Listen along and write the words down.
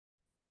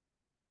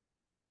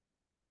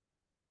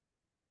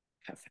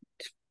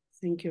Perfect.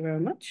 Thank you very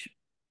much.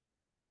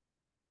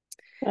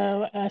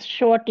 So a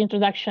short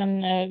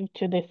introduction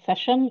to this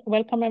session.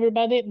 Welcome,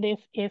 everybody. This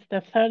is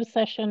the third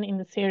session in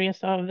the series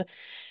of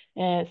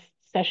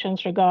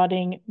sessions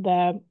regarding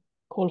the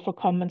call for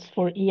comments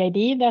for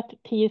EID that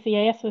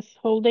TS-EAS is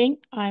holding.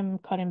 I'm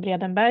Karin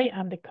Bredenberg.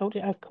 I'm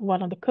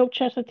one of the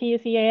co-chairs of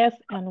TS-EAS,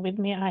 and with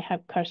me I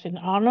have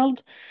Kerstin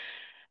Arnold,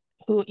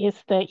 who is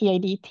the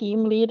EID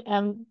team lead.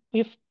 And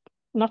if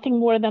nothing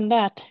more than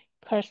that,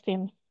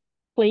 Kerstin,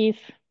 please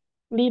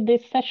lead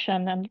this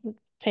session and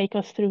take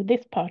us through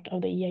this part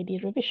of the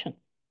EID revision.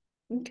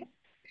 Okay.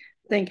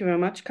 Thank you very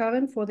much,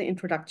 Karin, for the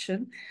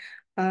introduction.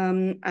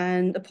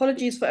 And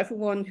apologies for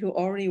everyone who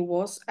already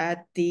was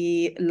at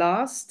the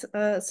last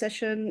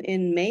session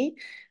in May.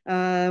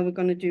 We're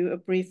going to do a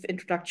brief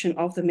introduction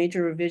of the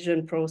major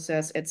revision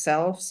process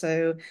itself.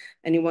 So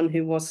anyone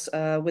who was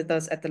with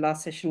us at the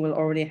last session will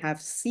already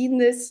have seen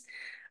this.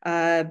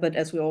 But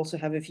as we also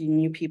have a few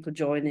new people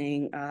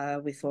joining,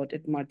 we thought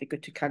it might be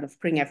good to kind of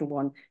bring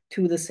everyone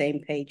to the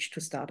same page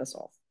to start us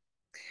off.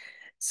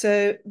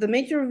 So the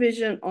major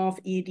revision of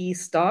EAD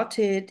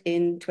started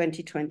in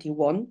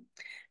 2021.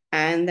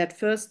 And that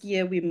first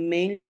year, we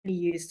mainly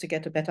used to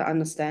get a better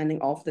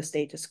understanding of the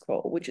status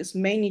quo, which is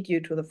mainly due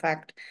to the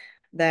fact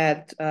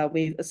that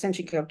we've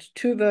essentially got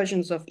two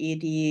versions of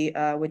EAD,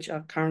 which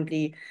are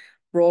currently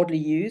broadly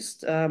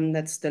used.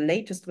 That's the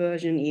latest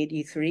version,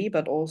 EAD 3,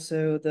 but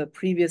also the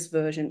previous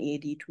version,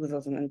 EAD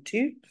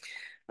 2002.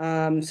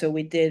 So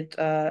we did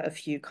a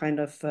few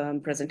kind of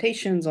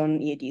presentations on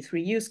EAD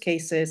 3 use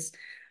cases,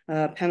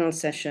 panel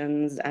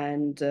sessions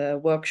and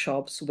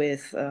workshops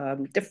with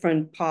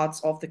different parts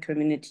of the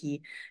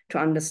community to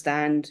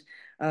understand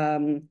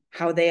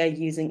how they are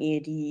using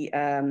EAD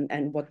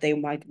and what they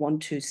might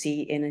want to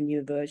see in a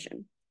new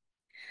version.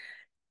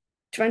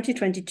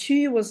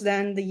 2022 was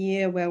then the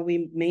year where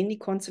we mainly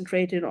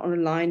concentrated on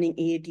aligning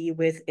EAD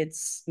with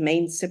its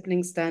main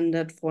sibling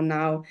standard for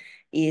now,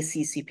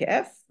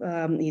 EAC-CPF.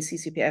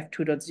 EAC-CPF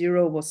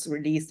 2.0 was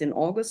released in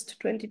August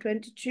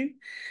 2022.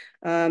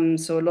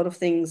 So a lot of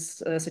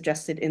things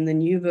suggested in the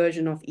new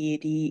version of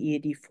EAD,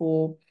 EAD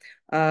 4,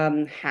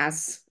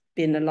 has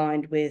been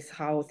aligned with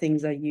how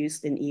things are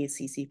used in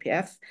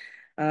EAC-CPF.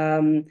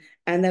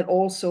 And that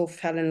also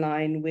fell in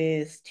line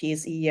with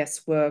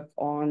TS-EAS work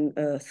on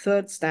a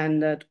third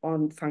standard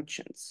on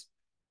functions.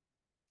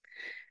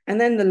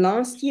 And then the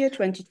last year,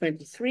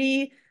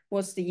 2023,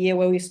 was the year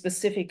where we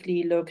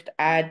specifically looked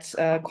at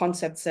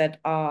concepts that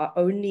are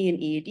only in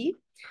EAD.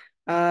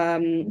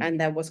 And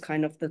that was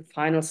kind of the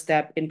final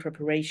step in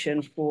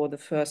preparation for the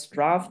first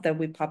draft that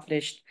we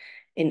published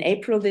in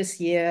April this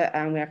year.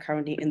 And we are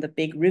currently in the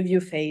big review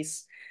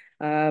phase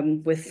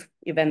with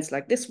events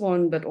like this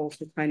one, but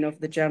also kind of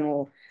the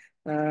general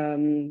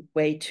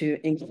way to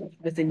engage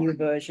with the new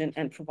version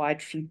and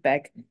provide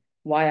feedback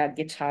via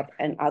GitHub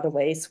and other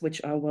ways,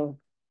 which I will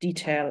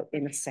detail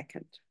in a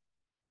second.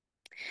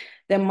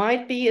 There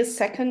might be a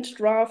second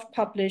draft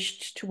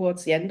published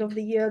towards the end of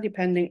the year,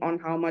 depending on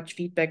how much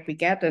feedback we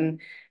get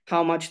and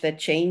how much that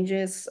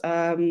changes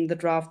the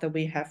draft that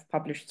we have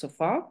published so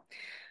far.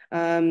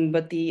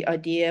 But the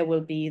idea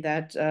will be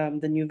that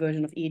the new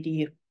version of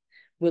EAD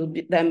will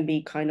then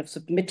be kind of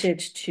submitted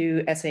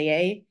to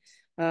SAA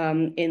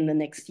in the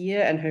next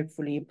year and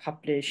hopefully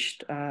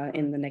published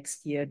in the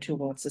next year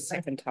towards the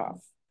second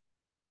half.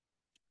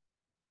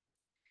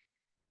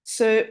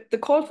 So the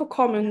call for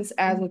comments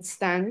as it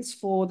stands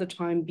for the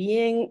time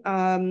being,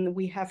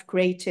 we have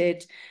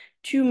created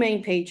two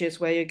main pages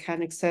where you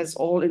can access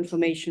all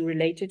information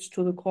related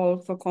to the call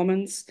for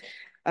comments.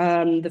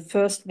 The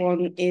first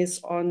one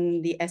is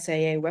on the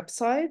SAA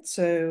website.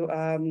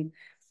 So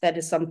that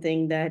is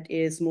something that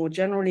is more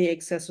generally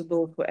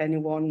accessible for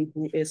anyone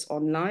who is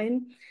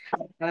online.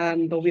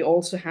 But we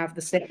also have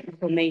the same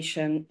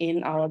information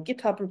in our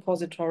GitHub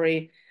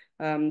repository.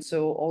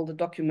 So all the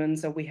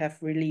documents that we have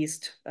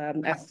released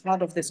as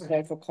part of this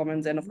call for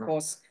comments, and of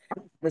course,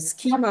 the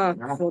schema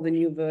for the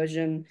new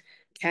version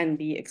can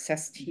be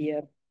accessed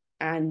here.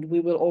 And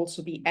we will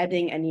also be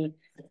adding any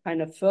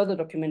kind of further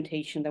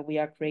documentation that we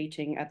are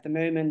creating at the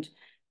moment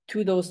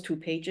to those two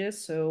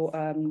pages. So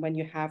when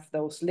you have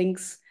those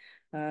links,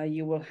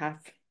 you will have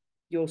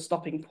your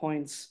stopping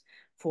points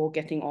for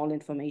getting all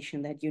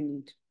information that you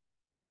need.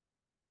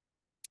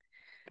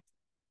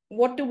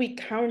 What do we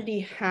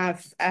currently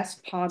have as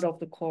part of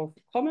the call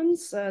for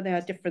comments? There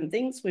are different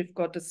things. We've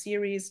got a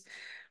series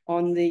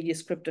on the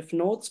descriptive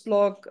notes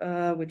blog,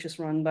 which is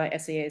run by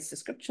SAA's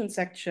description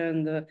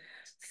section. The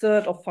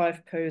third of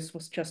 5 posts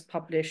was just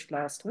published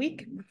last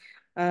week.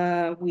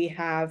 We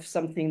have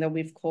something that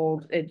we've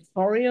called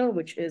editorial,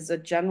 which is a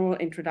general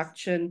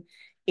introduction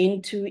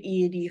into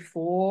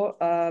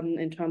EAD4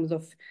 in terms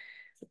of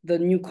the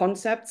new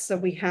concepts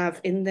that we have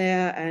in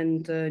there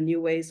and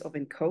new ways of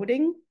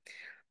encoding.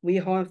 We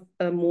have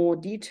a more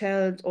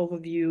detailed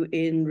overview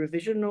in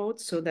revision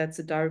notes. So that's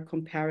a direct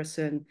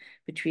comparison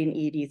between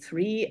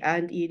EAD3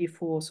 and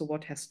EAD4. So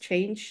what has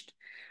changed?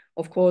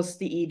 Of course,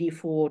 the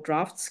EAD4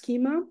 draft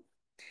schema.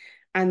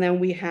 And then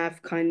we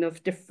have kind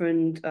of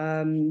different,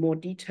 more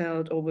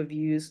detailed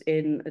overviews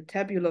in a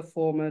tabular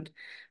format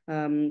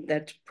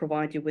that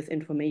provide you with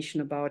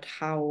information about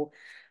how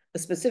a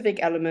specific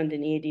element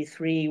in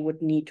EAD3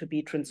 would need to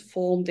be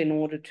transformed in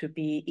order to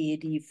be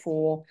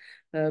EAD4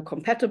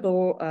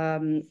 compatible.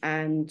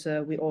 And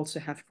we also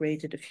have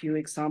created a few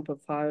example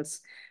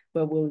files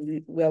where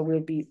we'll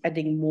be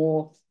adding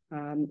more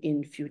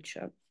in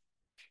future.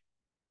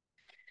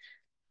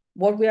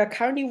 What we are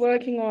currently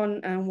working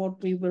on and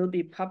what we will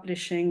be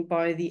publishing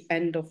by the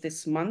end of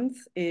this month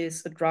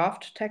is a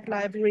draft tag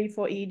library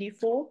for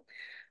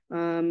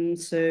EAD4.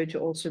 So to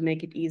also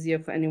make it easier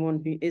for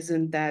anyone who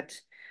isn't that,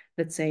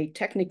 let's say,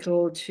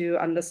 technical to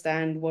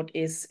understand what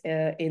is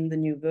in the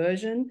new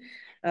version,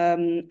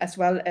 as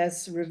well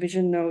as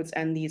revision notes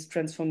and these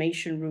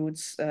transformation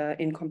routes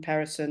in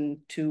comparison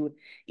to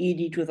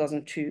EAD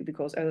 2002,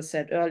 because as I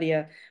said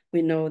earlier,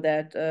 we know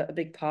that a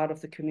big part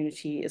of the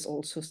community is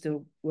also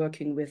still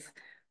working with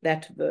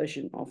that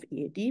version of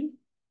EAD.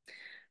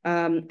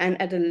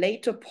 And at a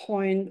later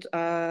point,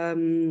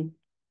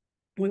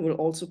 we will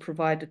also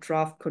provide a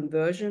draft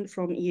conversion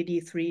from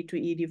EAD3 to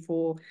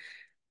EAD4.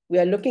 We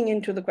are looking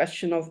into the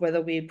question of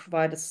whether we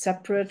provide a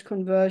separate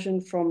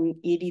conversion from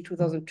EAD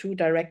 2002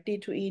 directly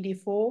to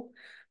EAD4,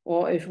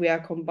 or if we are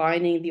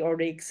combining the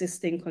already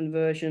existing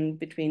conversion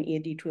between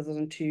EAD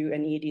 2002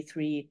 and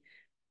EAD3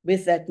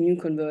 with that new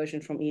conversion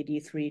from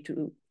EAD3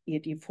 to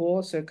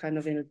EAD4, so kind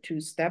of in a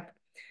two-step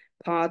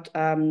part.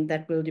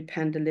 That will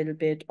depend a little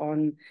bit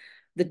on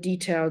the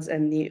details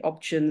and the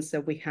options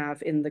that we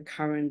have in the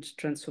current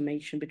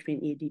transformation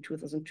between EAD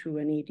 2002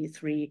 and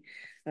EAD3,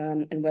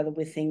 and whether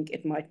we think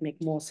it might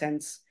make more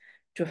sense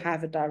to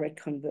have a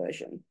direct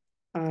conversion.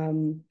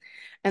 And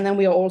then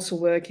we are also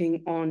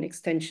working on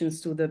extensions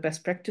to the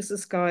best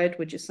practices guide,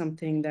 which is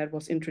something that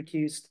was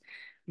introduced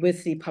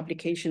with the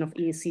publication of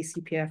EAC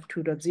CPF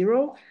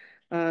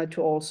 2.0,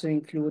 to also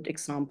include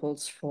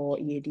examples for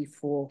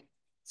EAD4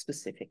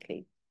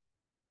 specifically.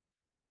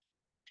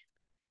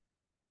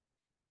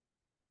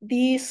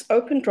 These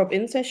open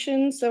drop-in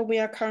sessions that we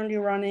are currently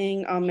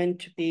running are meant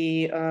to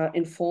be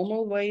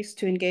informal ways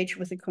to engage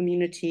with the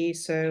community.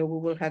 So we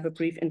will have a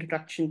brief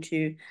introduction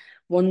to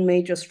one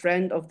major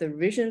strand of the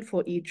vision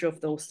for each of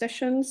those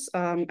sessions.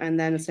 And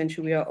then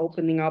essentially we are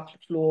opening up the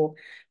floor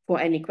for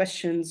any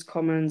questions,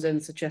 comments,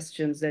 and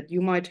suggestions that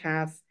you might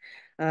have.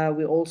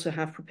 We also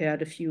have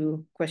prepared a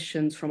few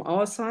questions from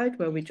our side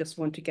where we just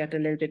want to get a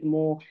little bit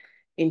more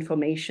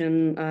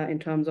information in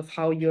terms of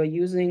how you're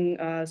using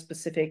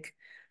specific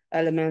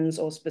elements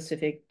or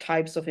specific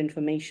types of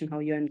information, how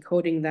you're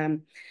encoding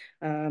them.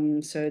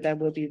 So that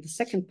will be the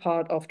second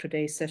part of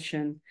today's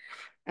session.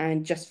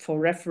 And just for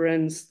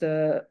reference,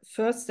 the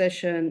first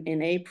session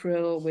in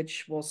April,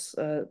 which was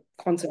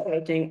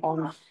concentrating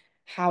on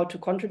how to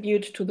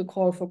contribute to the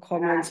call for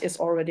comments, is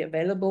already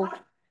available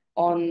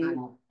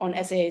on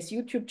SAA's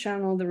YouTube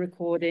channel, the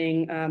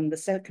recording. The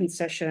second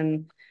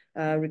session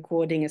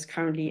recording is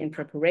currently in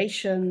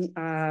preparation,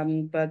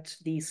 but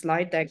the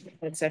slide deck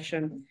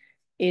session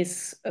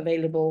is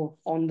available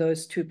on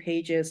those two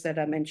pages that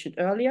I mentioned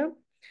earlier.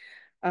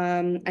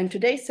 And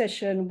today's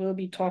session will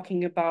be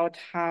talking about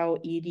how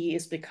EAD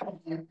is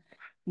becoming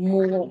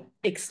more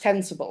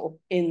extensible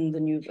in the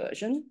new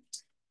version.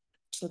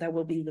 So that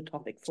will be the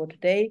topic for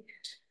today.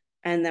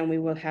 And then we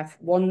will have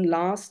one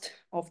last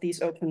of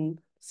these open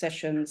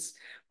sessions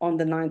on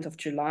the 9th of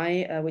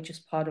July, which is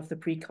part of the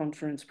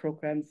pre-conference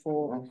program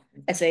for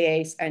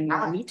SAA's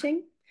annual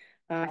meeting.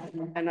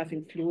 And I've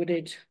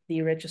included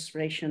the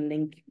registration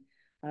link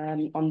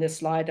on this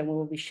slide, and we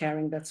will be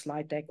sharing that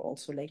slide deck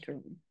also later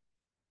on.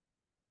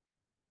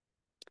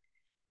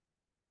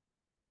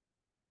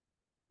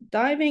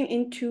 Diving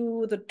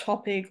into the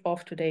topic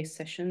of today's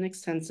session,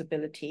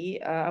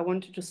 extensibility, I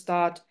wanted to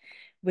start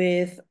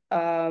with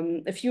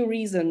a few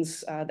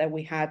reasons that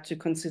we had to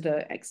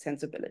consider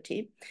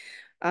extensibility.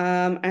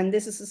 And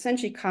this is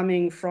essentially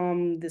coming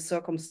from the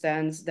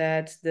circumstance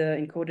that the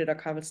Encoded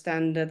Archival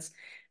Standards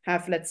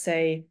have, let's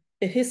say,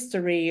 a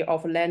history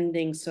of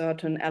lending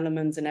certain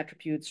elements and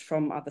attributes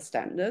from other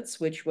standards,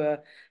 which were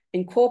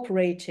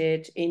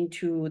incorporated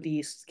into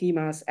these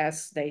schemas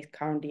as they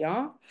currently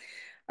are.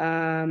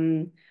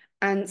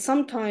 And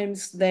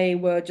sometimes they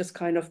were just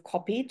kind of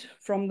copied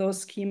from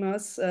those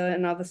schemas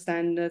and other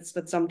standards,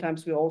 but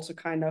sometimes we also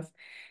kind of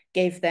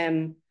gave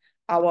them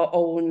our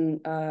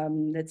own,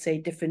 let's say,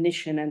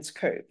 definition and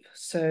scope.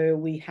 So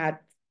we had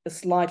a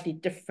slightly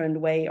different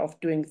way of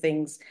doing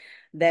things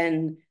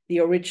than the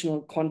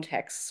original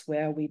contexts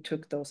where we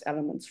took those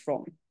elements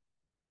from.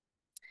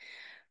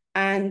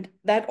 And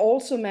that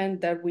also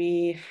meant that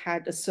we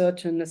had a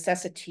certain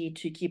necessity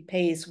to keep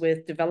pace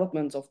with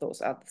developments of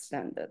those other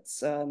standards.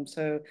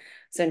 So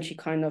essentially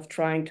kind of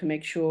trying to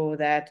make sure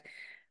that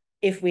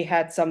if we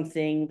had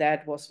something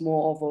that was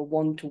more of a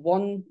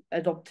one-to-one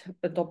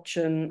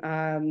adoption,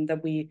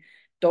 that we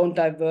don't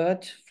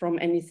divert from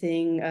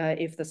anything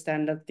if the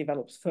standard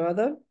develops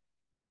further.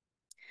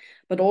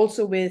 But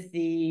also with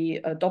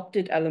the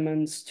adopted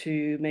elements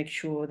to make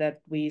sure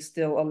that we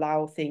still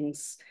allow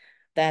things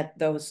that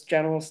those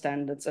general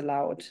standards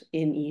allowed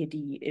in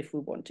EAD if we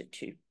wanted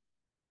to.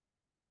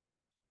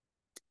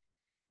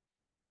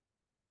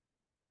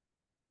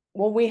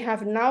 What we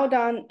have now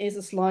done is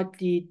a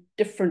slightly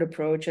different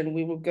approach, and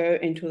we will go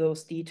into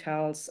those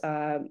details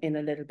in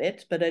a little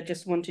bit, but I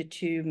just wanted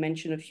to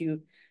mention a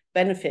few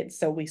benefits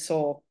that we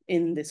saw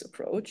in this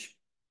approach.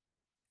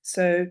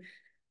 So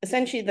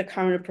essentially, the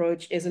current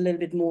approach is a little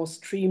bit more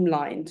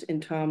streamlined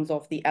in terms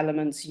of the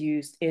elements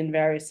used in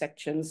various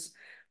sections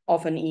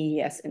of an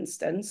EAS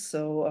instance.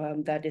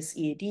 So that is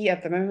EAD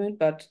at the moment,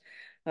 but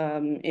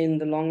in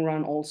the long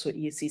run, also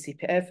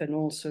EAC-CPF and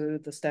also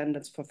the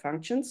standards for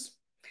functions.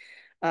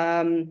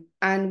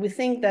 And we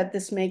think that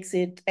this makes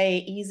it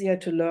easier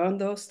to learn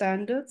those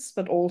standards,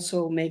 but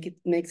also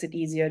makes it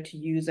easier to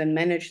use and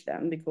manage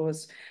them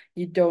because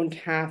you don't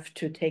have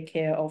to take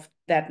care of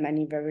that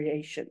many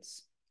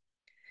variations.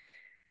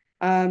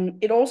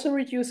 It also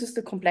reduces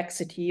the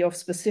complexity of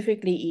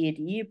specifically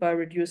EAD by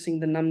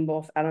reducing the number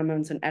of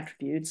elements and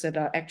attributes that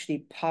are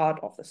actually part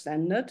of the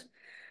standard.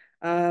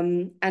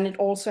 And it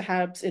also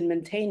helps in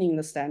maintaining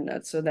the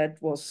standard. So that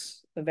was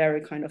a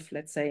very kind of,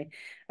 let's say,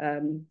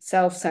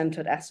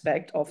 self-centered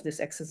aspect of this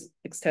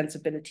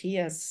extensibility,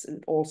 as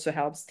it also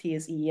helps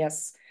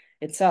TS-EAS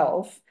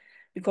itself,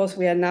 because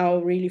we are now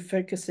really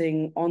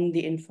focusing on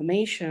the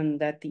information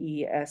that the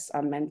EAS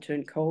are meant to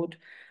encode,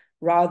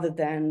 rather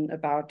than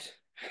about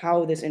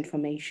how this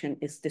information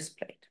is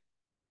displayed.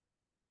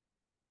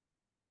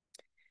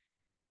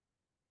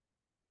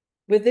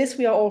 With this,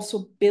 we are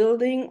also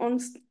building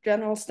on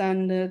general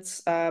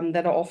standards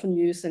that are often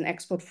used in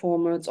export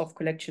formats of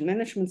collection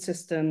management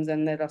systems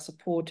and that are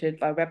supported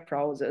by web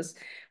browsers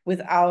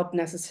without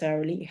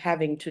necessarily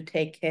having to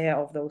take care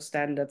of those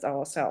standards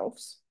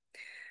ourselves.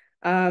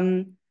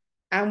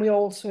 And we're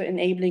also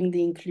enabling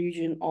the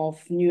inclusion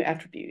of new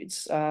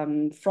attributes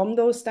from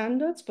those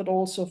standards, but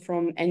also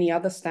from any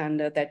other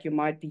standard that you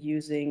might be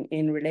using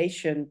in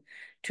relation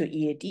to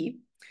EAD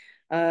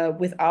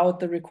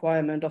without the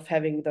requirement of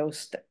having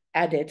those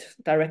added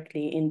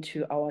directly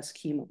into our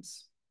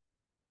schemas.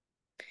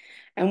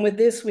 And with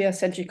this, we are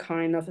essentially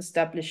kind of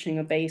establishing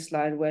a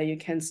baseline where you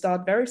can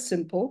start very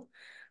simple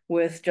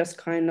with just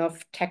kind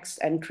of text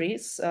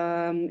entries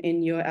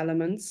in your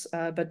elements,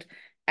 but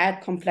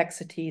add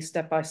complexity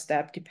step by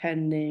step,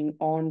 depending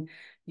on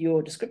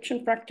your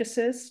description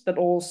practices, but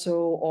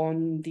also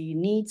on the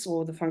needs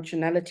or the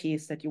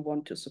functionalities that you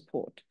want to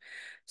support.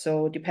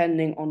 So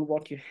depending on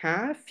what you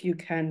have, you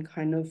can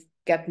kind of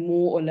get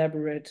more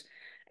elaborate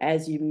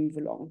as you move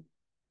along.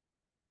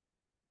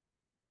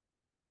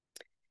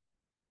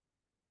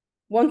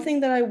 One thing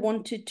that I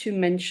wanted to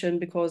mention,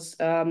 because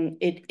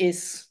it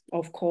is,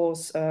 of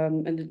course,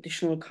 an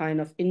additional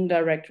kind of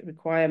indirect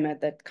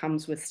requirement that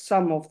comes with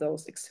some of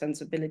those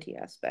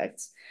extensibility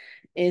aspects,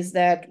 is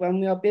that when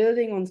we are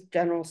building on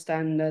general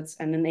standards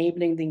and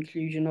enabling the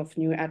inclusion of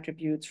new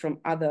attributes from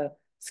other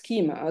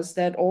schemas,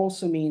 that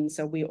also means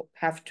that we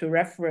have to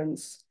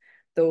reference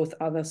those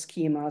other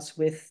schemas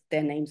with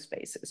their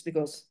namespaces,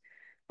 because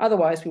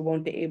otherwise, we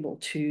won't be able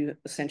to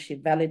essentially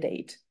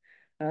validate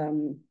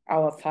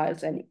our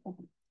files anymore.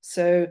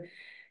 So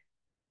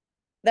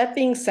that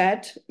being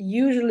said,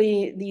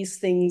 usually these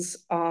things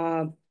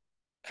are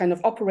kind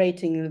of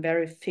operating in a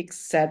very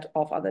fixed set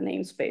of other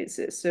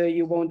namespaces. So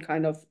you won't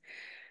kind of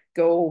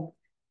go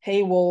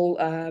paywall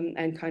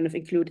and kind of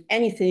include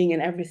anything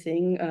and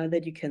everything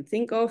that you can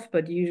think of.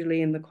 But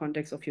usually in the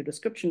context of your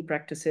description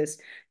practices,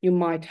 you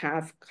might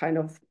have kind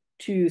of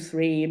 2,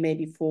 3,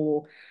 maybe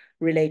 4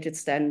 related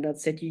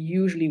standards that you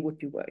usually would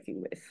be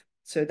working with.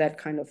 So that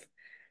kind of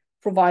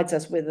provides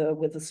us with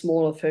a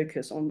smaller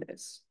focus on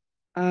this.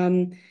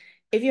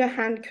 If you're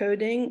hand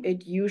coding,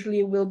 it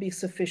usually will be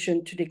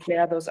sufficient to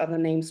declare those other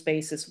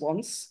namespaces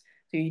once.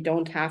 So you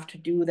don't have to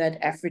do that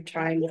every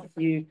time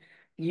you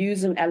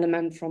use an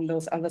element from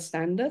those other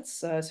standards.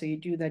 So you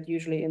do that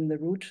usually in the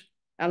root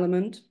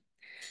element.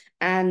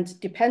 And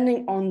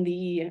depending on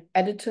the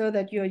editor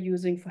that you're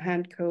using for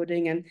hand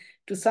coding, and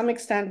to some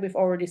extent, we've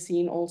already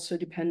seen also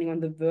depending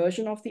on the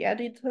version of the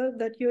editor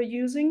that you're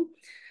using,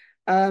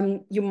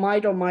 you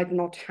might or might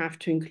not have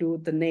to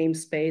include the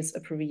namespace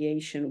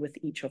abbreviation with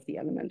each of the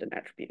element and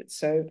attributes.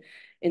 So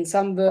in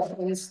some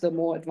versions, the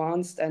more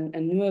advanced and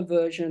newer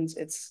versions,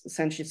 it's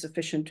essentially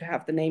sufficient to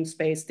have the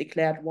namespace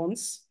declared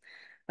once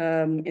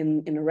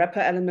in a wrapper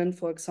element,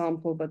 for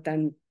example, but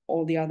then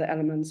all the other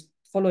elements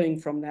following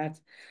from that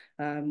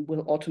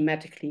will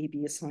automatically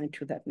be assigned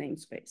to that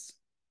namespace.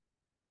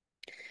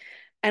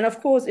 And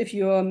of course, if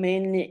you're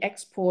mainly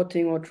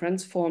exporting or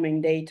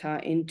transforming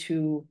data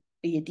into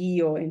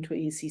EAD or into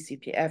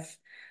EAC-CPF,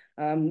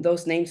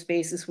 those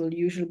namespaces will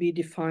usually be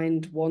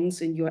defined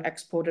once in your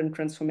export and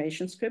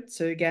transformation script.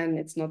 So again,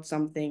 it's not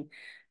something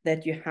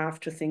that you have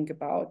to think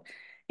about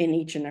in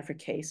each and every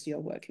case you're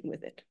working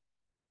with it.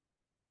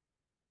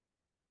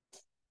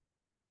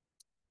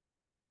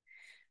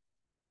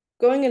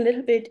 Going a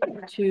little bit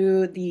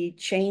into the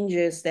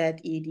changes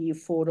that EAD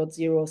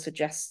 4.0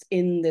 suggests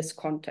in this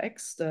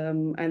context,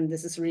 and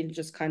this is really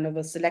just kind of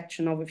a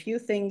selection of a few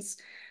things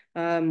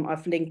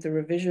I've linked the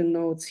revision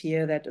notes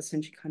here that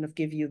essentially kind of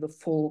give you the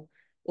full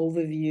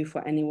overview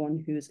for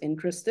anyone who's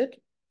interested.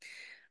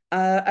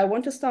 I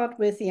want to start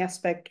with the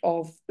aspect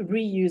of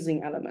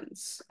reusing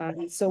elements.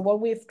 So what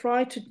we've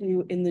tried to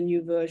do in the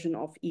new version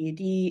of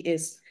EAD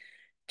is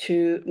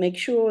to make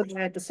sure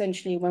that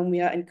essentially when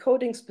we are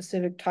encoding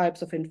specific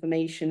types of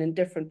information in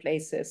different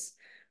places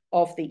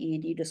of the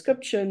EAD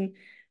description,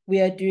 we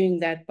are doing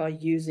that by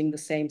using the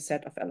same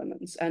set of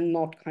elements and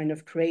not kind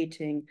of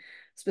creating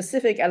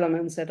specific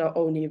elements that are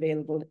only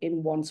available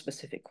in one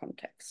specific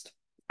context.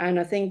 And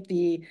I think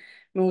the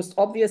most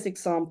obvious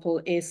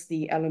example is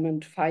the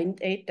element find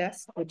date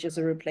desk, which is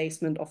a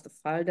replacement of the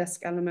file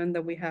desk element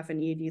that we have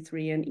in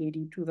EAD3 and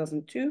EAD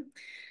 2002.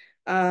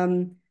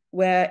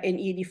 Where in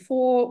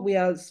EAD4, we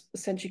are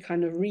essentially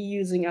kind of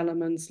reusing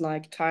elements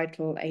like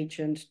title,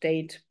 agent,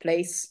 date,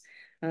 place,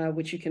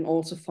 which you can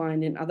also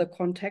find in other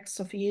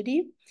contexts of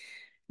EAD,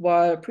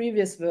 while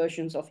previous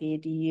versions of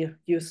EAD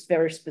used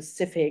very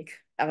specific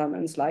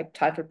elements like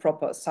title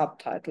proper,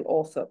 subtitle,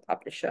 author,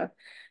 publisher,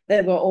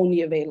 that were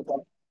only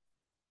available.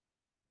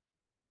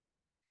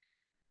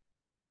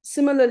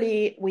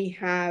 Similarly, we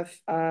have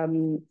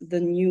the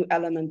new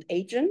element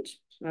agent,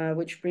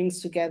 which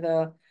brings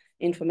together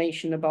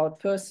information about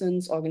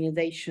persons,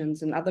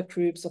 organizations, and other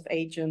groups of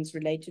agents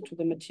related to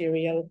the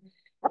material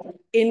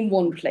in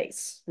one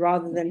place,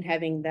 rather than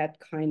having that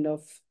kind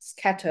of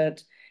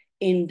scattered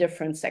in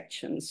different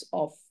sections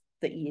of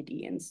the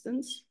EAD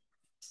instance.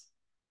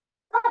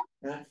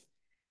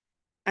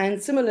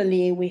 And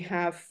similarly, we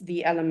have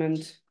the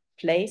element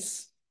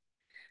place,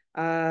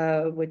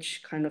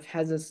 which kind of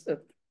has a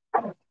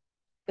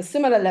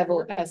similar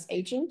level as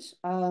agent,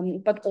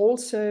 but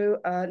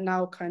also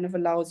now kind of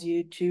allows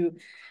you to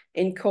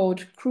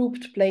encode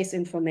grouped place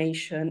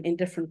information in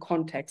different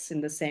contexts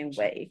in the same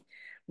way.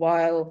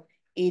 While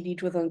EAD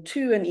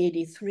 2002 and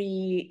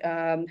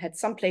EAD3 had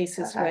some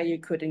places where you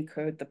could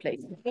encode the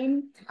place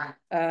name,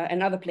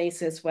 and other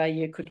places where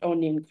you could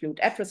only include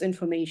address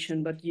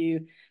information, but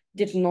you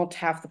did not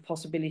have the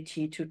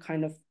possibility to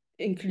kind of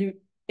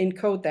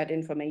encode that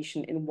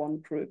information in one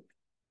group.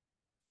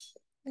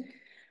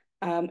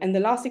 And the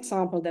last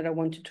example that I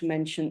wanted to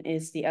mention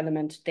is the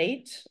element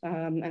date.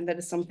 And that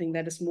is something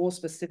that is more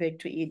specific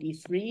to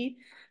EAD3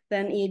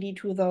 than EAD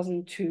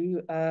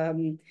 2002.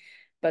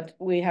 But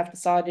we have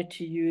decided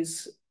to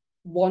use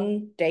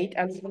one date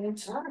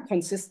element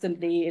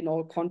consistently in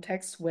all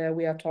contexts where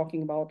we are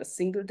talking about a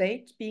single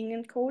date being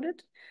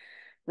encoded,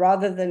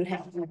 rather than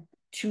having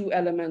two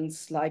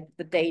elements like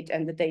the date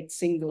and the date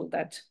single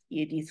that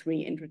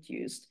EAD3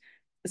 introduced,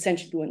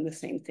 essentially doing the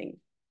same thing.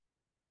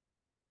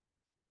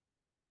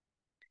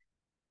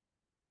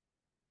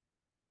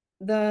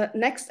 The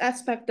next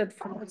aspect that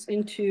falls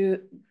into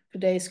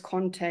today's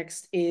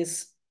context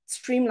is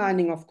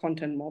streamlining of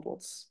content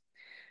models.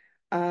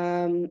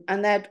 And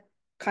that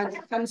kind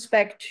of comes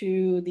back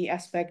to the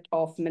aspect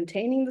of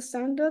maintaining the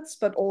standards,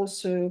 but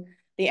also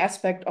the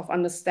aspect of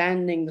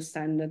understanding the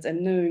standards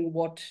and knowing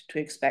what to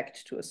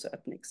expect to a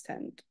certain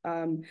extent.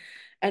 And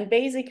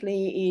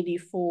basically,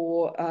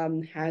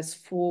 EAD4 has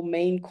four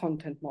main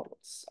content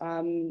models.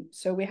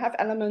 So we have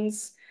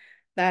elements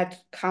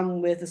that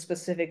come with a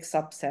specific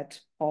subset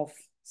of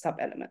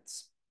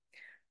sub-elements.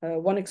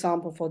 One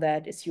example for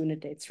that is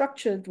unit date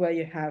structured, where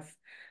you have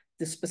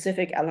the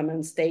specific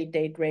elements, date,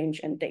 date range,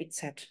 and date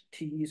set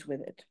to use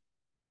with it.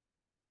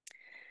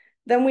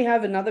 Then we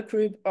have another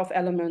group of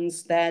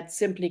elements that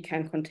simply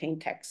can contain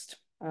text.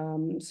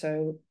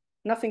 So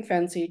nothing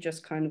fancy,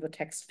 just kind of a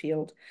text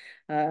field.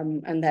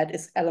 And that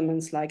is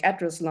elements like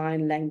address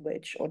line,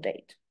 language, or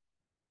date.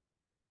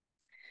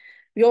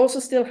 We also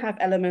still have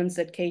elements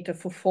that cater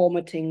for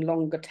formatting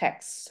longer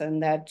texts,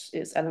 and that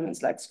is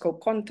elements like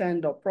scope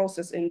content or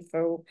process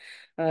info.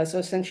 So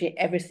essentially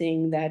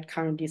everything that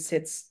currently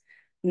sits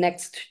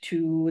next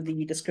to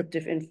the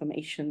descriptive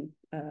information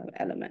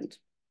element.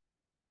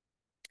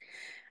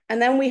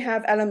 And then we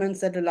have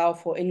elements that allow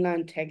for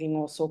inline tagging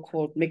or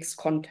so-called mixed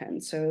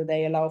content. So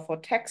they allow for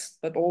text,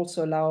 but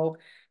also allow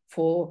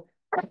for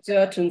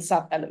certain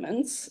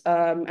sub-elements.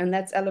 And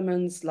that's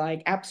elements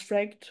like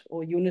abstract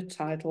or unit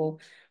title,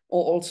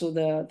 or also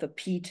the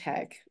P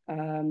tag.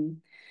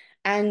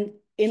 And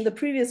in the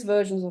previous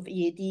versions of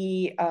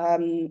EAD,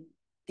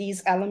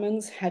 these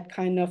elements had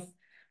kind of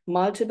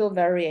multiple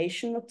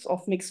variations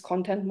of mixed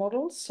content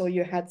models. So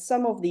you had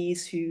some of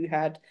these who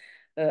had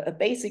a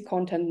basic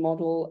content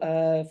model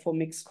for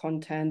mixed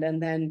content,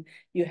 and then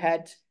you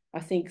had,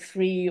 I think,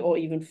 3 or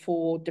even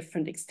 4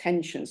 different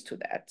extensions to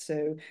that.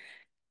 So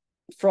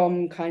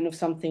from kind of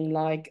something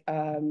like,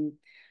 I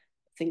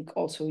think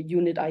also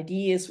unit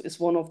ID is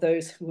one of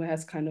those who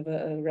has kind of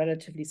a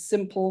relatively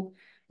simple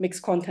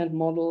mixed content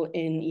model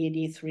in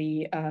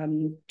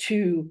EAD3,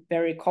 to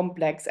very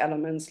complex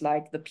elements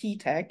like the P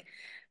tag,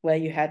 where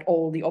you had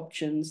all the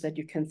options that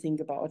you can think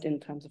about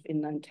in terms of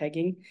inline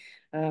tagging.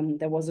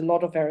 There was a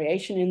lot of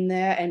variation in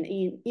there, and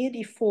in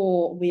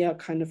EAD4, we are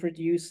kind of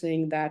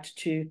reducing that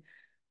to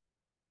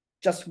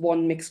just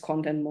one mixed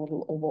content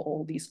model over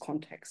all these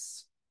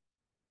contexts.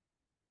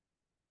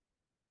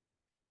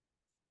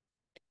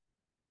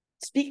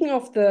 Speaking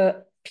of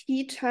the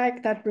P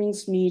tag, that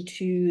brings me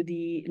to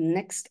the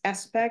next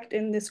aspect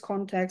in this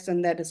context,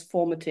 and that is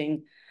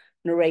formatting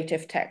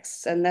narrative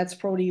texts. And that's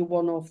probably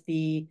one of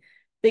the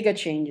bigger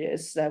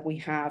changes that we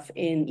have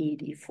in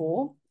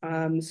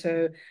ED4.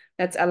 So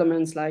that's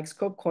elements like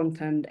scope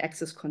content,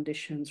 access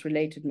conditions,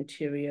 related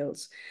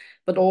materials,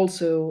 but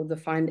also the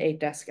find aid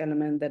desk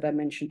element that I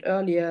mentioned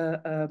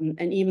earlier,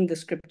 and even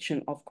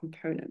description of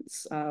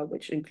components,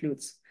 which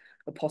includes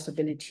a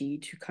possibility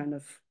to kind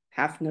of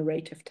have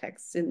narrative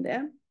texts in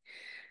there.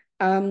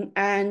 And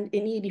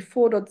in ED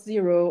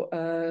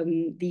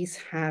 4.0, these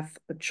have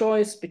a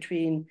choice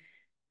between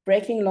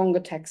breaking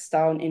longer text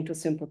down into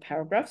simple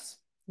paragraphs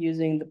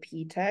using the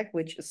P tag,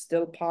 which is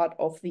still part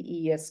of the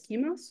EAS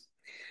schemas,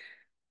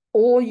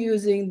 or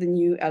using the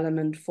new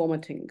element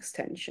formatting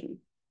extension.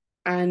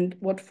 And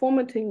what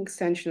formatting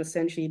extension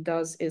essentially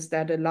does is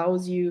that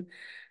allows you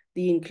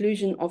the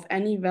inclusion of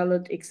any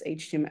valid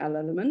XHTML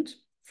element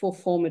for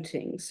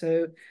formatting.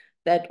 So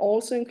that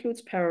also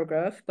includes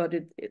paragraph, but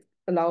it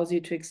allows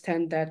you to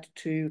extend that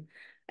to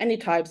any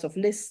types of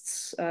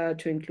lists,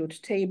 to include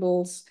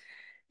tables.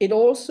 It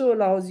also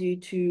allows you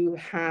to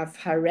have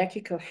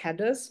hierarchical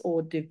headers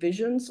or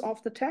divisions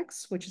of the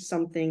text, which is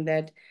something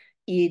that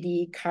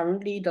EAD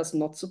currently does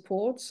not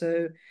support.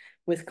 So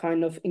with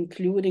kind of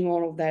including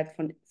all of that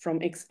from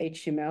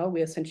XHTML,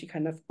 we're essentially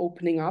kind of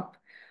opening up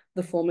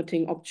the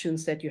formatting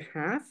options that you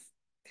have.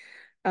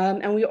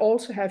 And we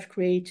also have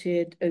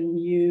created a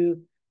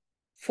new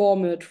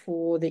format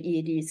for the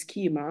EAD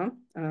schema,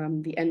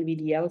 the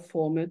NVDL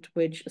format,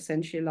 which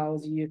essentially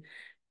allows you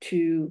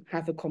to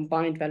have a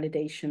combined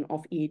validation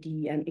of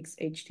EAD and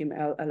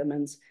XHTML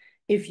elements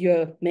if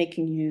you're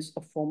making use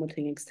of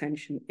formatting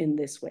extension in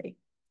this way.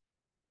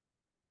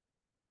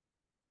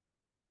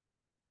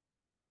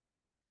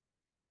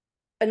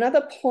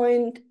 Another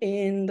point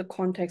in the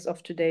context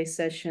of today's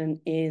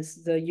session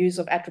is the use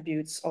of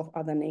attributes of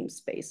other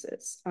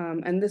namespaces.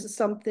 And this is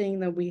something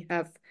that we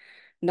have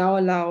now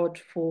allowed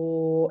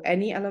for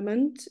any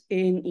element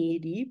in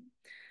EAD.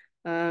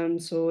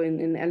 So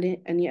in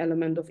any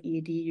element of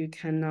EAD, you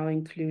can now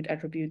include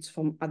attributes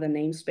from other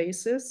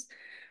namespaces.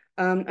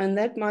 And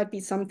that might be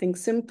something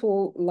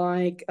simple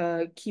like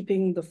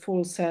keeping the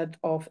full set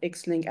of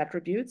Xlink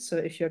attributes. So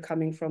if you're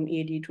coming from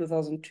EAD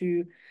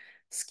 2002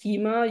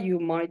 schema, you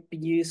might be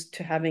used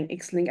to having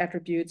Xlink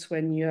attributes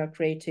when you're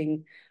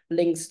creating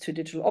links to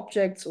digital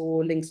objects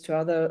or links to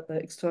other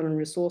external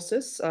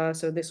resources.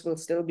 So this will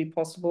still be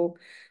possible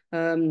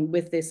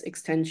with this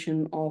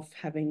extension of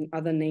having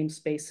other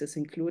namespaces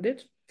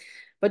included.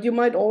 But you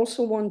might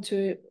also want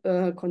to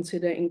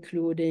consider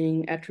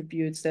including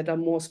attributes that are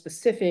more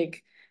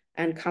specific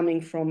and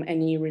coming from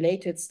any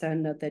related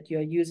standard that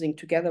you're using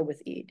together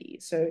with EAD.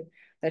 So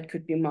that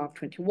could be Mark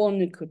 21,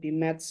 it could be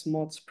METS,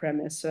 MODS,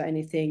 premise, or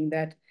anything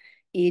that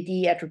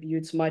EAD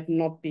attributes might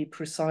not be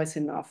precise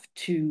enough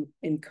to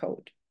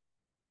encode.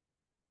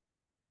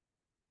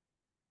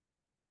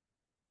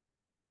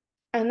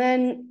 And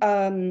then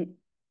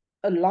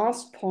a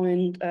last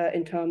point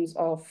in terms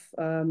of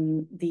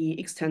the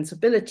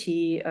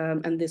extensibility,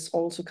 and this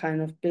also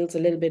kind of builds a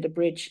little bit a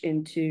bridge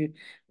into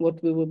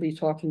what we will be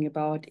talking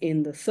about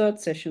in the third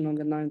session on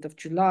the 9th of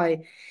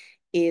July,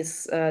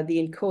 is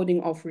the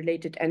encoding of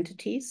related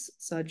entities,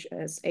 such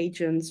as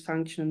agents,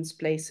 functions,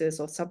 places,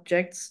 or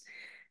subjects,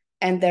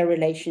 and their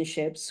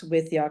relationships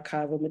with the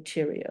archival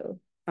material.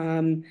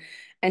 And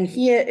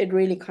here it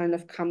really kind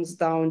of comes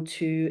down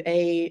to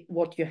A,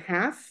 what you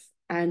have,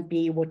 and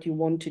B, what you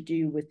want to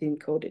do with the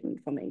encoded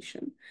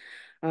information.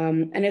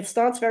 And it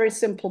starts very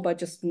simple by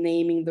just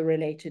naming the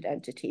related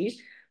entity.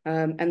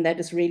 And that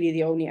is really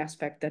the only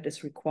aspect that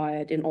is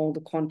required in all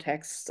the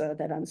contexts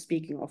that I'm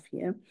speaking of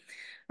here.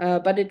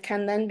 But it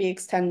can then be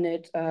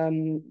extended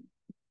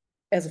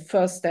as a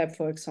first step,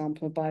 for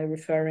example, by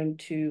referring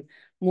to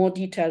more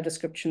detailed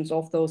descriptions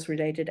of those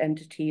related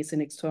entities in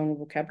external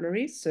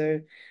vocabularies.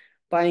 So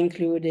by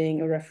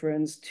including a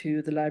reference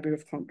to the Library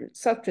of Congress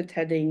subject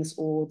headings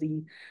or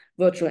the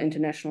Virtual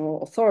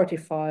International Authority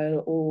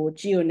file or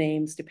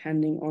geonames,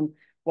 depending on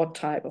what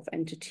type of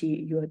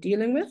entity you are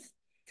dealing with.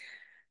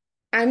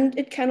 And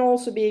it can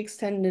also be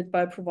extended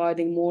by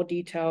providing more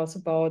details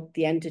about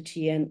the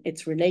entity and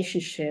its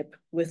relationship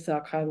with the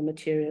archival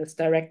materials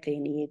directly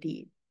in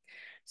EAD.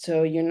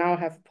 So you now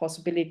have a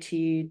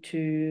possibility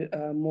to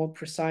more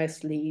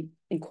precisely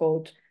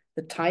encode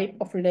the type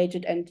of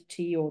related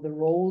entity or the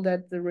role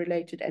that the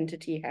related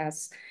entity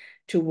has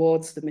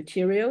towards the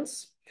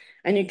materials.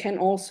 And you can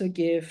also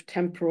give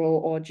temporal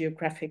or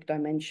geographic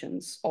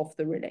dimensions of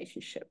the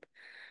relationship.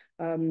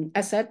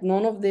 As said,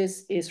 none of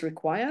this is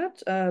required,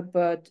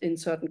 but in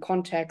certain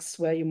contexts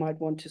where you might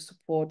want to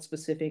support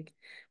specific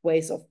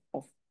ways of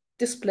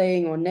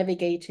displaying or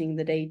navigating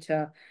the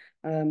data,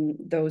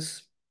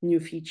 those new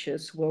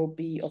features will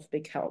be of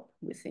big help,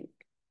 we think.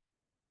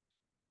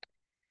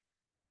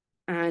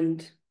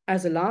 And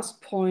as a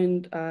last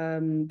point,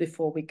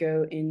 before we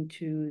go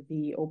into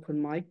the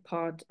open mic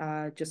part,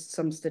 just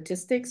some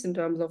statistics in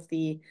terms of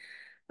the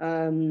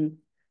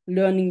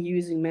learning,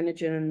 using,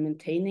 managing, and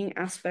maintaining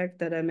aspect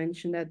that I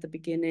mentioned at the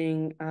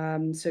beginning.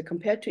 So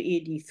compared to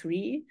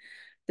EAD3,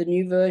 the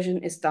new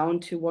version is down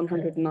to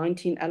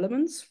 119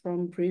 elements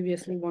from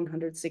previously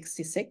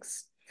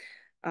 166.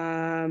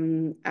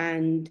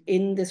 And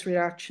in this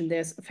reduction,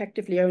 there's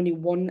effectively only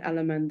one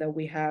element that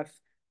we have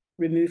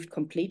removed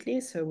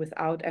completely, so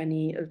without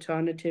any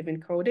alternative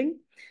encoding,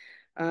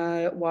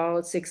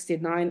 while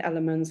 69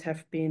 elements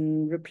have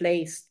been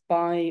replaced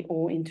by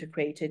or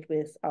integrated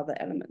with other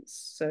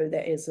elements. So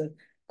there is a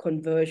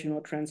conversion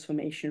or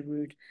transformation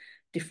route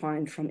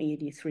defined from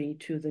EAD3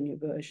 to the new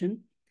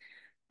version.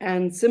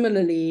 And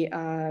similarly,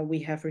 we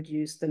have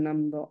reduced the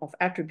number of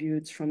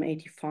attributes from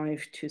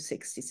 85 to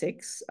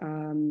 66.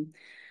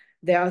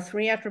 There are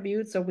 3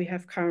 attributes that we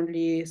have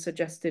currently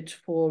suggested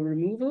for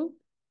removal.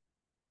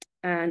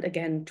 And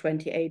again,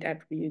 28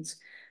 attributes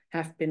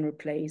have been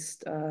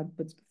replaced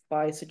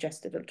by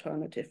suggested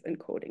alternative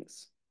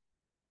encodings.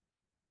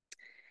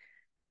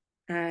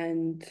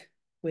 And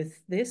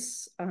with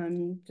this,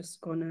 I'm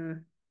just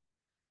gonna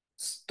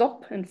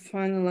stop and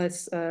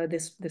finalize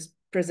this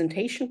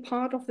presentation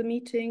part of the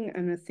meeting.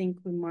 And I think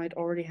we might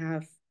already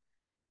have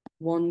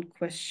one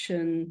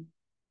question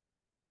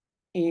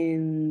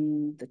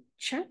in the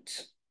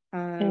chat.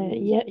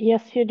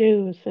 Yes, you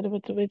do. So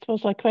it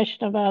was a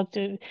question about,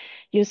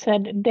 you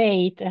said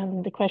date,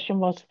 and the question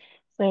was,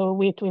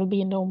 so it will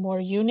be no more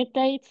unit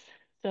dates.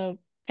 So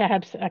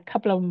perhaps a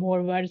couple of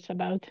more words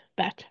about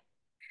that.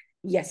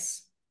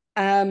 Yes.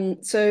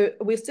 So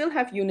we still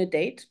have unit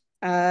date,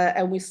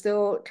 and we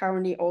still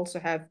currently also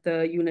have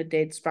the unit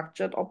date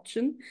structured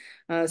option.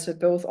 So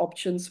both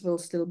options will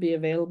still be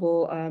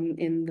available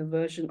in the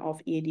version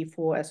of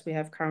EAD4 as we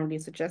have currently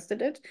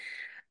suggested it.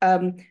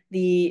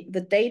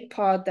 The date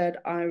part that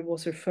I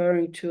was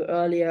referring to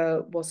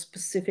earlier was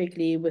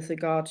specifically with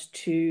regard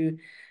to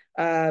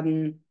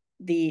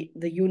the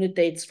unit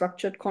date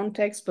structured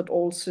context, but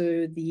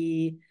also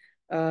the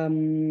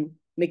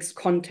mixed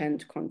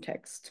content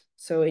context.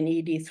 So in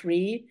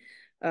ED3,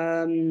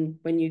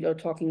 when you are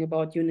talking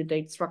about unit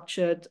date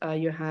structured,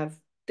 you have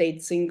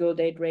date single,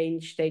 date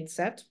range, date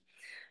set.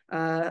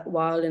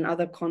 While in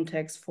other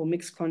contexts for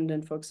mixed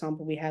content, for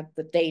example, we had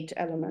the date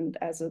element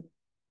as a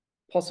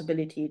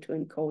possibility to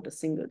encode a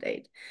single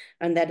date.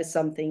 And that is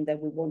something that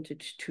we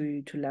wanted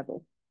to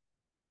level.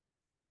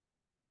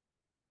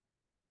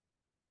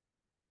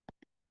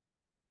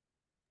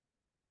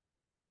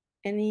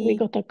 We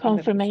got a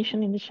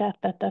confirmation in the chat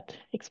that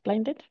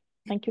explained it.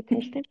 Thank you,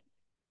 Kerstin.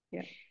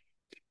 Yeah.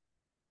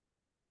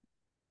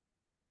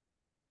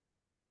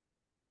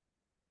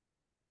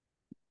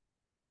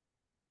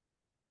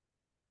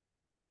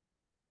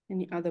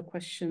 Any other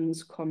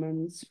questions,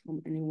 comments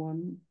from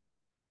anyone?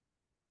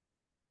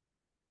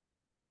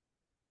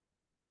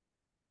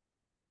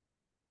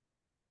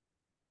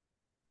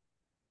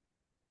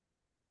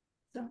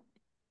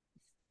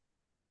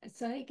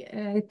 Sorry,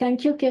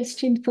 thank you,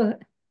 Kerstin, for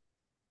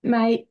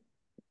my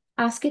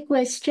ask a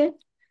question.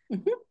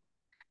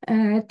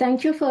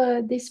 Thank you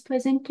for this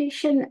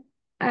presentation.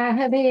 I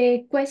have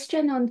a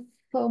question on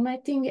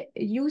formatting,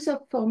 use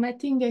of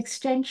formatting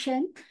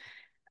extension.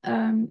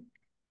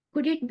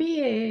 Could it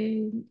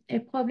be a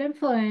problem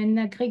for an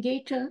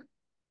aggregator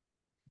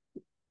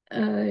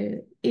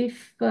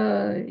if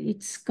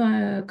its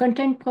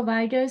content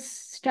providers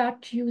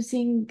start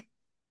using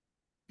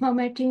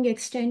formatting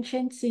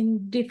extensions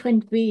in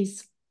different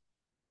ways?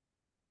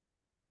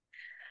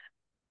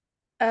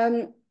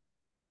 I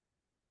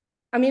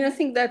mean, I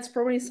think that's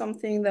probably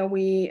something that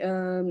we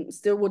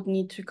still would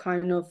need to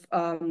kind of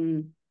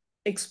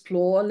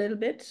explore a little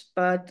bit,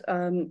 but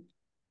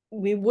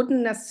we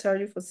wouldn't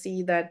necessarily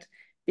foresee that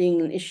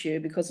being an issue,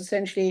 because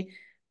essentially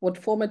what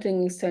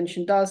formatting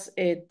extension does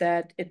is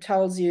that it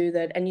tells you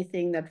that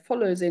anything that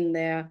follows in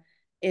there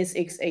is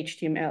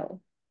XHTML.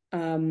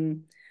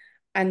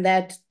 And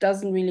that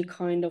doesn't really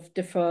kind of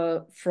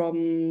differ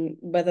from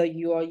whether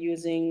you are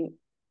using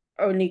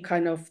only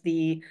kind of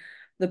the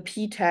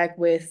P tag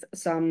with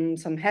some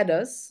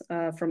headers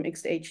from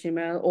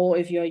XHTML, or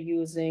if you're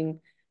using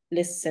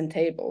lists and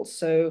tables.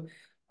 So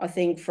I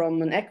think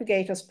from an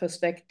aggregator's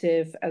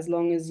perspective, as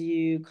long as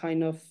you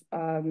kind of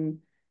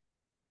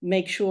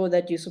make sure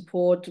that you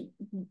support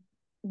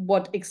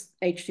what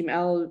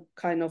XHTML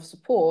kind of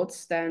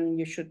supports, then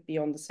you should be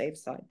on the safe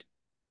side.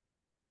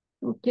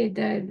 Okay,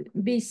 there'll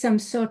be some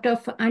sort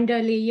of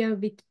underlayer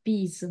with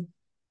P's.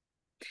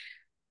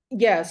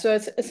 Yeah, so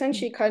it's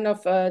essentially kind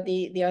of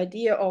the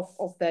idea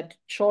of that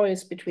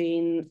choice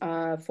between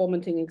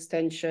formatting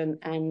extension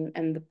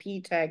and the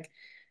P tag,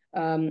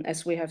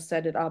 as we have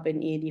set it up in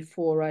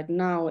EAD4 right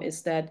now,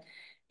 is that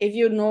if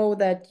you know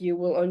that you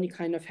will only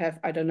kind of have,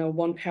 I don't know,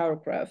 one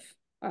paragraph,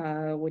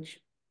 which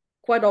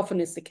quite often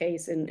is the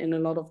case in a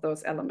lot of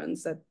those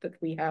elements that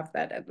we have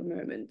that at the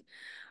moment,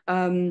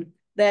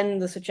 then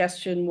the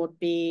suggestion would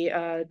be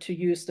to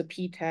use the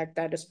P tag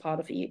that is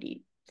part of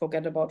EAD.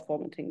 Forget about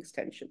formatting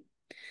extension.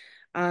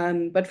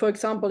 But for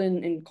example,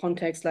 in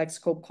contexts like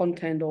scope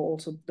content or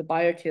also the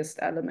biokist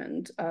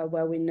element,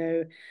 where we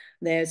know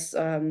there's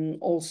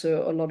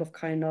also a lot of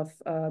kind of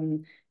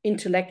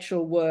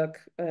intellectual work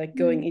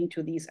going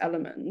into these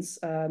elements,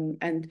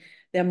 and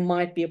there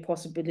might be a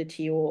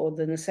possibility or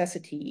the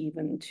necessity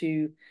even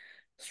to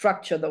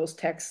structure those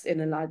texts in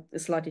a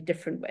slightly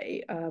different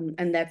way,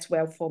 and that's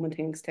where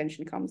formatting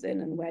extension comes in,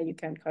 and where you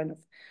can kind of,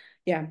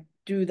 yeah,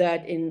 do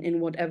that in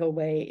whatever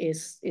way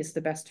is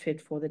the best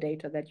fit for the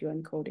data that you're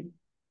encoding.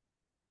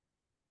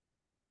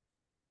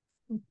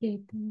 Okay,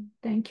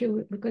 thank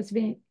you. Because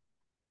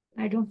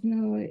I don't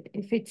know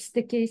if it's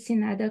the case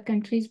in other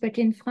countries, but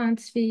in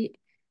France we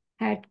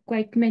had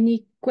quite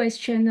many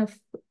questions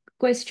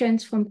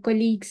from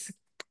colleagues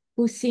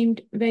who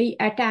seemed very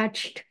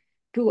attached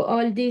to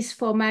all these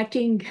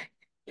formatting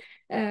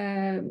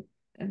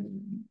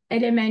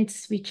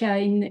elements which are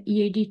in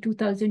EAD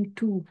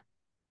 2002.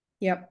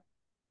 Yep.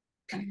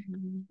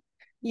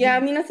 Yeah,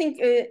 I mean, I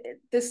think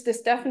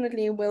this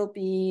definitely will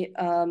be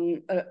a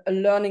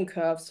learning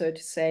curve, so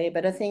to say.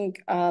 But I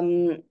think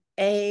for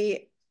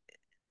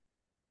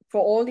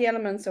all the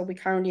elements that we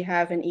currently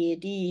have in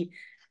EAD,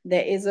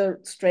 there is a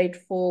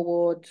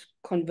straightforward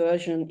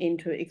conversion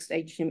into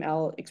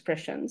XHTML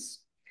expressions.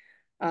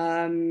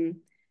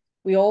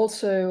 We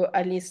also,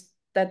 at least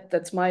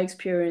that's my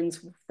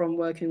experience from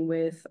working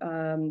with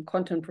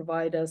content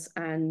providers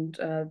and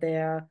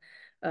their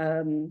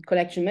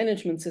collection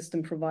management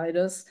system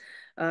providers.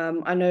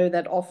 I know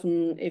that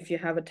often if you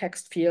have a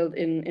text field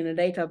in a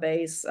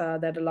database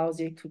that allows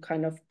you to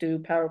kind of do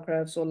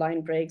paragraphs or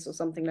line breaks or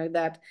something like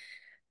that,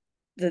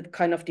 the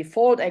kind of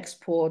default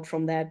export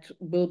from that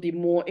will be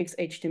more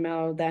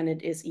XHTML than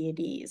it is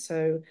EAD.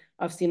 So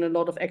I've seen a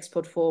lot of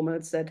export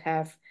formats that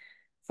have,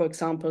 for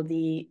example,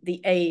 the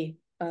A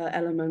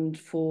element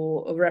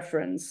for a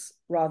reference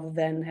rather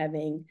than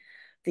having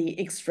the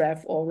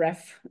xref or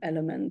ref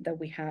element that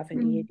we have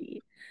in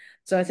EAD.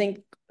 So I think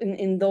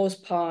in those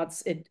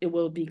parts, it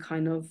will be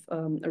kind of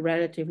a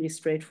relatively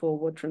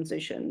straightforward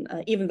transition,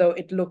 even though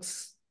it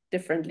looks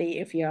differently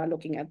if you are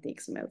looking at the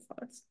XML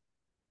files.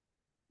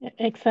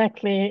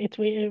 Exactly.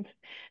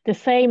 The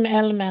same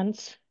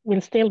elements will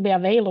still be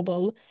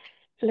available.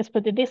 Let's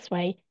put it this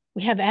way: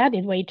 we have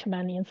added way too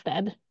many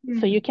instead.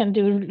 So you can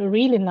do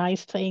really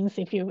nice things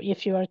if you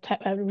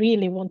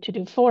really want to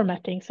do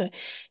formatting. So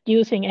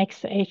using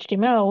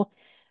XHTML,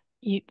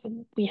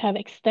 we have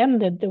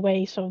extended the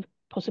ways of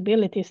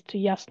possibilities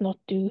to just not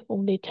do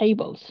only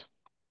tables.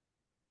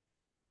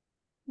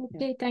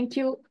 Okay, thank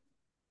you.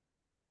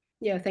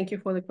 Yeah, thank you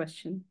for the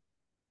question.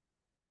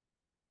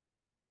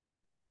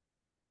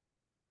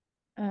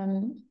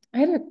 I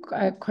had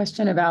a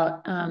question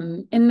about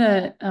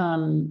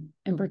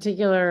in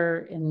particular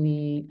in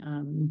the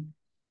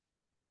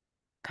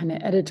kind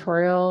of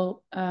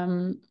editorial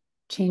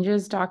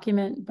changes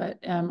document, but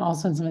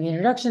also in some of the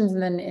introductions,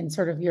 and then in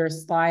sort of your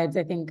slides,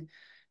 I think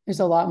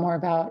there's a lot more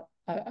about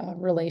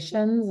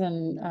relations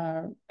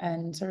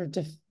and sort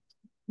of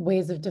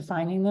ways of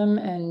defining them.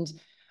 And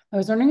I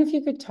was wondering if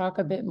you could talk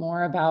a bit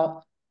more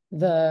about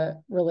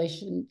the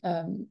relation,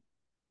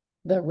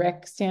 the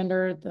REC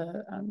standard,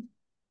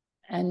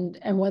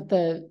 and what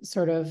the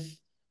sort of,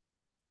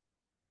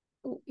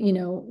 you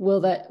know,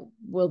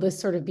 will this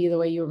sort of be the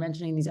way you were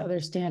mentioning these other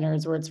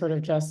standards, where it sort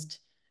of just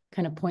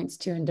kind of points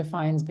to and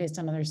defines based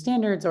on other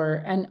standards,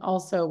 and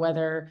also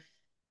whether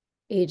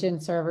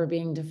agents are ever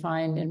being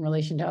defined in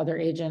relation to other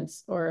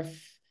agents, or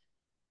if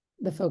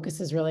the focus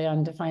is really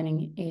on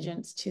defining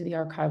agents to the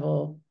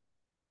archival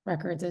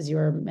records, as you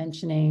were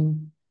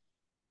mentioning.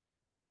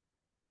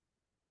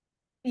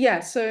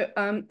 Yeah, so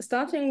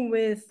starting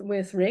with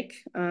RIC,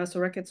 so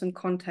records in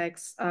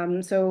context.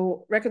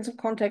 So records in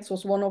context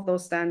was one of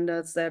those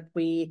standards that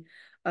we,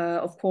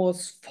 of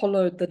course,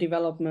 followed the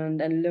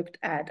development and looked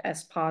at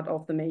as part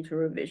of the major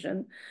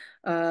revision.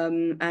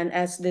 And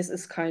as this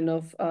is kind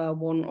of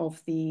one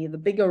of the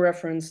bigger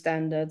reference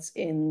standards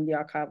in the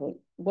archival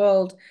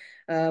world,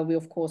 we,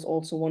 of course,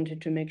 also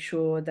wanted to make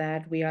sure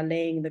that we are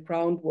laying the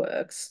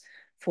groundworks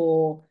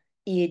for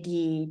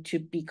EAD to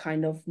be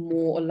kind of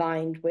more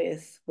aligned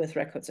with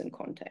records in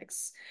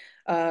context.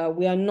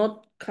 We are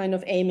not kind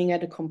of aiming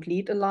at a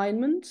complete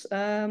alignment,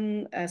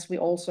 as we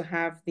also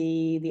have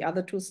the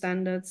other two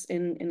standards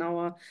in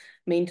our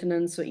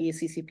maintenance, so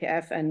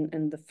EAC-CPF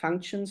and the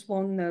functions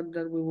one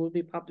that we will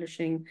be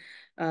publishing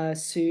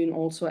soon,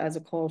 also as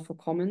a call for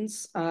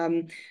comments.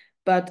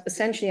 But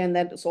essentially, and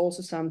that is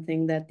also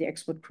something that the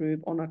expert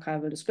group on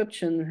archival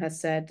description has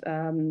said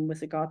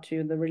with regard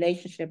to the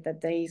relationship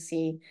that they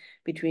see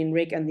between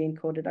RIC and the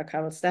encoded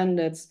archival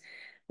standards,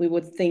 we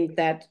would think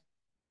that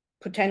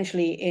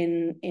potentially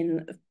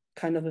in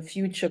kind of a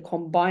future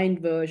combined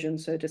version,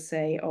 so to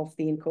say, of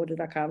the encoded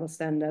archival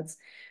standards,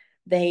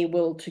 they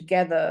will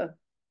together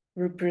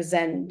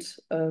represent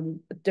a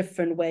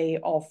different way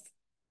of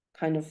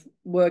kind of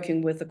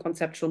working with the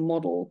conceptual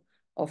model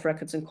of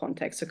records in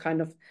context, so kind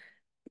of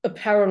a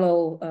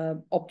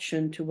parallel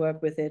option to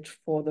work with it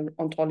for the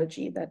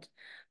ontology that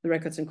the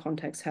records in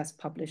context has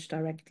published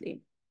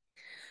directly.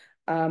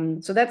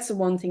 So that's the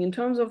one thing. In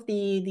terms of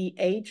the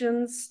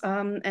agents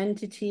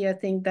entity, I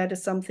think that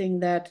is something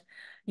that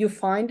you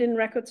find in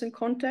records and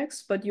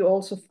context, but you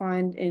also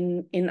find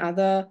in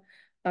other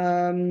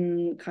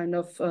kind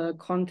of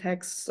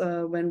contexts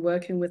when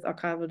working with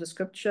archival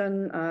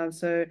description.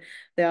 So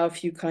there are a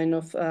few kind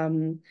of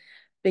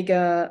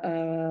bigger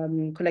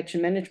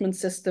collection management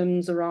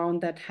systems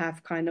around that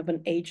have kind of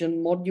an agent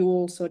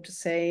module, so to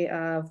say,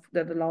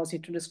 that allows you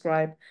to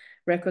describe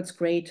records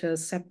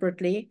creators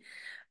separately.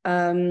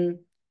 In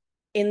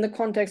the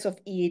context of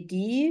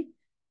EAD,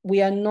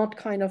 we are not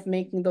kind of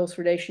making those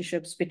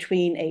relationships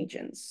between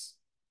agents.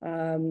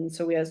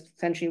 So we are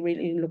essentially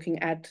really looking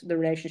at the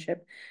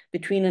relationship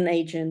between an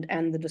agent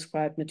and the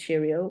described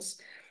materials.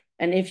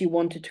 And if you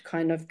wanted to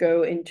kind of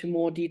go into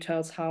more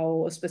details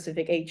how a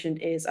specific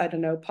agent is, I don't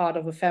know, part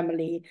of a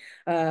family,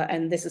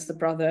 and this is the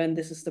brother and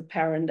this is the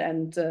parent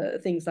and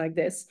things like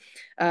this,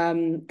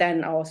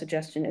 then our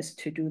suggestion is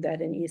to do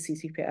that in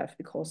EAC-CPF,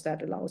 because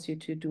that allows you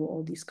to do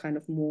all these kind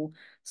of more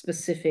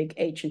specific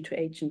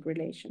agent-to-agent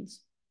relations.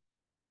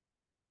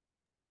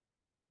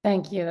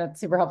 Thank you.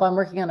 That's super helpful. I'm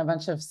working on a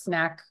bunch of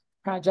snack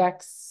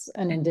projects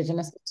and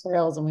indigenous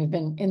materials, and we've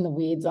been in the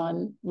weeds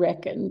on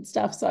RIC and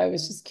stuff. So I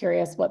was just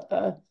curious what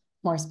the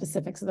more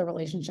specifics of the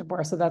relationship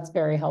were. So that's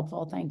very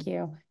helpful. Thank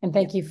you. And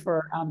thank you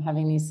for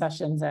having these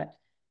sessions at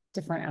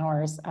different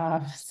hours.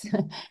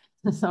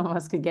 Some of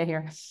us could get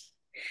here.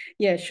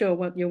 Yeah, sure.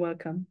 Well, you're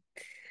welcome.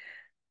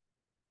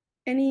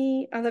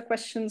 Any other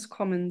questions,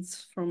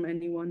 comments from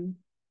anyone?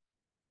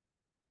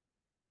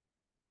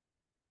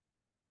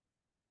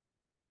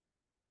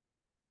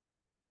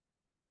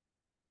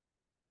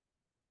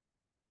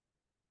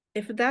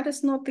 If that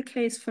is not the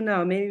case for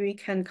now, maybe we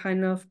can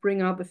kind of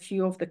bring up a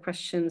few of the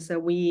questions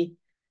that we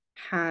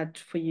had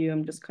for you.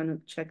 I'm just kind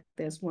of check.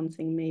 There's one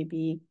thing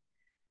maybe.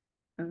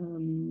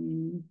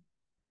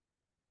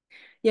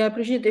 Yeah,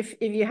 Brigitte, if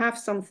you have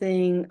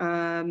something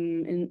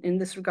in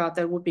this regard,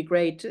 that would be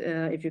great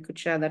if you could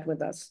share that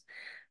with us.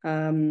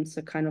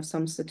 So kind of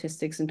some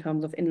statistics in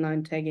terms of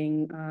inline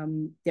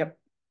tagging. Yep.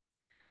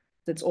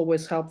 That's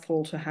always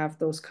helpful to have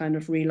those kind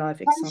of real life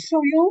examples.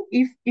 I'll show you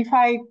if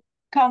I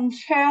can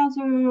share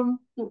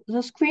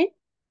the screen.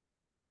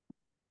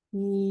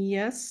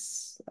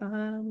 Yes.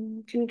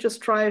 Can you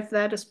just try if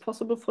that is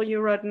possible for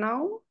you right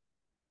now?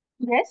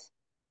 Yes,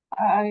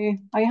 I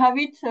have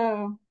it.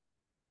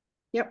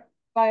 Yep.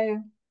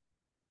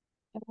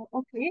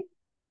 Okay.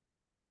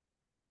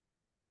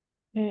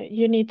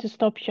 You need to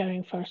stop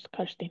sharing first,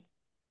 Kerstin.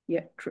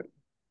 Yeah, true.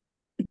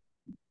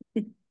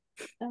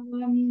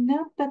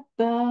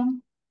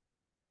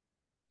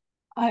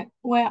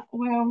 Where I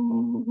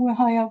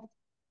have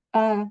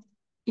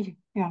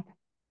yeah.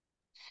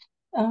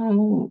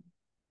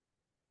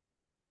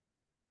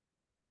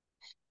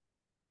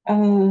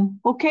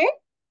 Okay.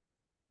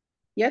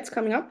 Yeah, it's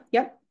coming up.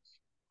 Yep.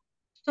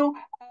 So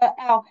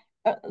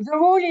the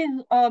rule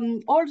is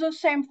all the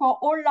same for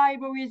all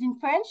libraries in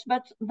French,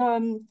 but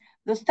the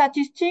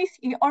statistics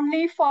is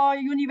only for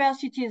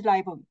universities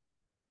library.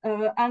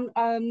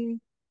 And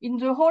in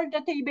the whole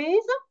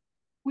database,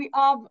 we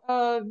have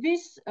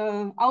this,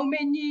 how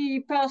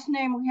many first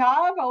name we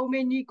have, how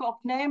many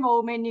court name,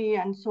 how many,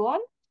 and so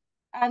on.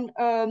 And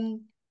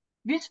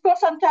this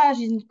percentage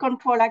in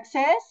control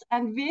access,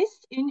 and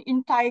this in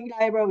entire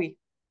library.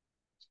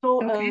 So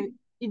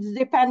it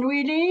depends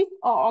really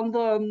on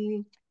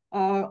the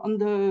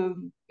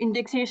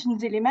indexation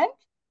element.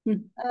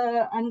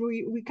 And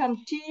we can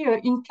see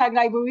in tag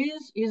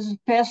libraries is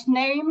first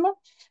name,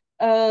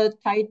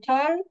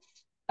 title,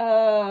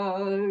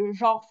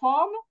 genre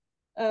form.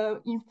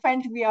 In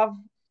French, we have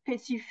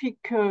specific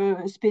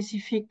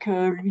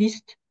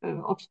list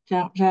of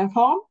genre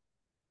form,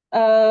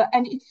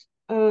 and it's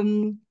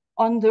on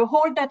the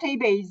whole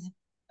database.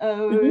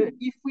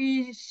 If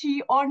we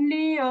see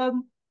only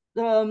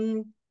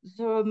the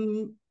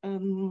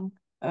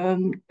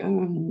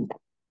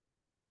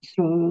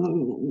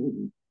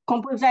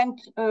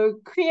component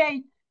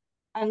create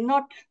and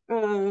not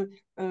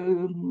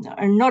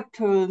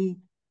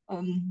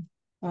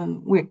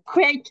we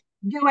create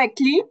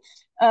directly,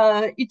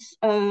 it's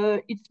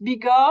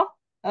bigger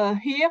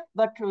here,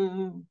 but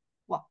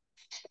well.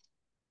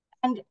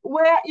 And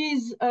where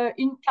is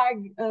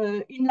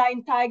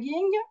inline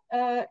tagging?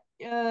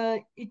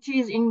 It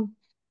is in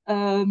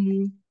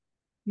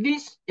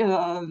this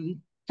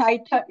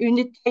title,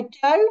 unit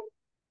title,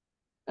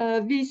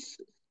 this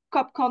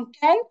scope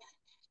content,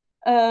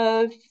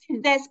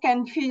 field desk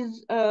and field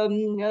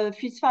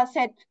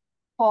facet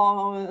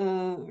for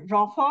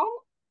genre form,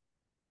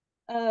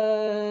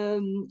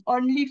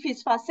 only field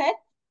facet,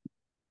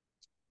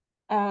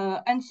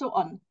 and so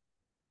on.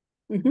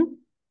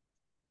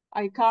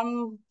 I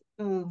can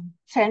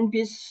send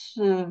this,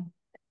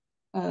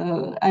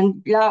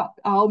 and yeah,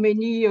 how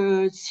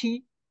many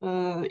C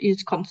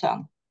is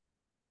concerned.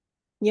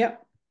 Yeah.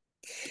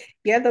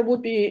 Yeah, that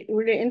would be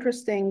really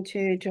interesting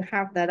to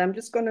have that. I'm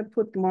just going to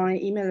put my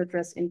email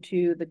address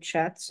into the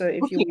chat. So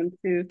if you want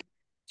to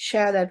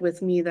share that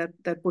with me,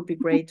 that would be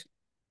great.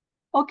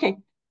 Okay.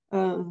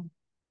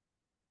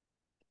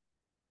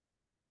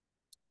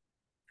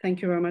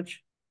 Thank you very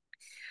much.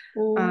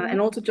 And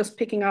also just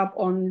picking up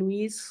on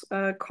Louise's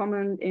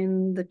comment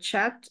in the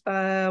chat,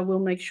 we'll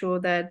make sure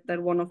that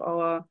one of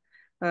our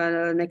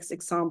next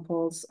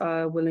examples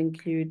will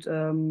include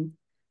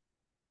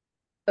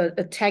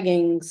a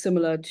tagging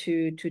similar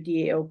to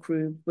DAO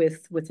group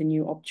with the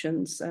new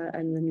options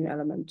and the new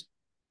element.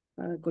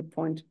 Good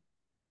point.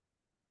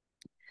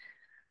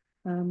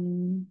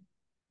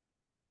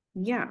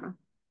 Yeah,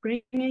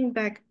 bringing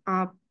back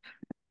up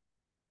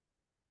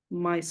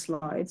my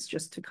slides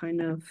just to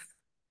kind of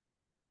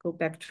go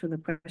back to the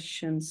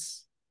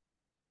questions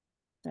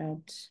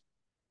that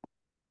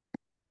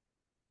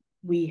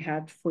we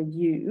had for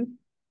you.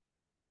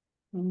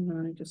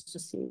 Just to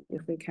see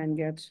if we can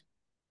get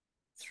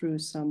through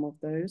some of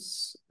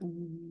those.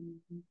 And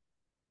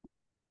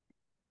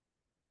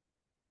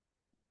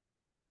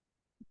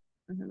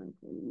then I'm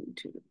going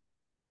to.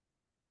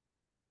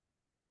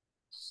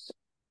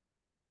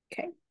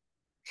 Okay.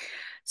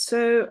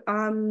 So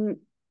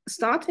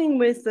starting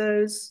with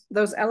those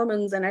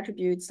elements and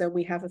attributes that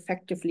we have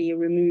effectively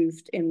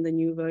removed in the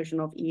new version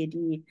of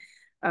EAD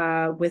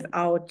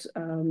without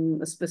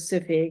a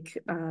specific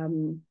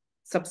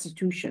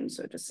substitution,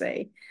 so to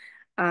say.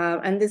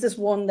 And this is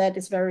one that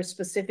is very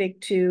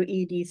specific to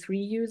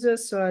EAD3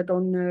 users. So I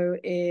don't know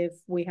if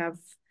we have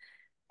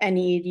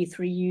any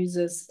EAD3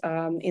 users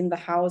in the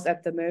house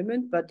at the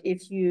moment, but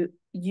if you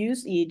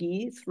use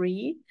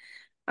EAD3,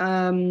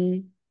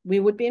 we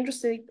would be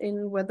interested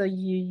in whether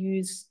you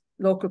use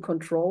local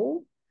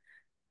control,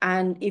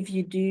 and if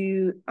you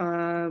do,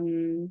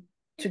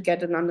 to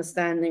get an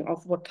understanding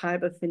of what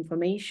type of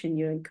information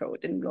you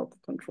encode in local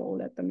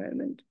control at the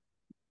moment.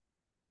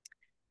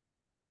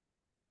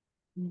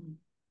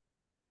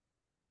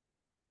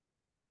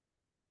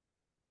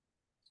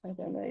 I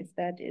don't know if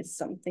that is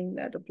something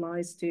that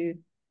applies to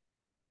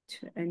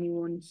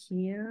anyone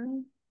here.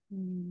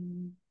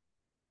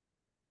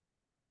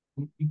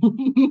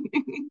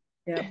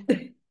 Yeah.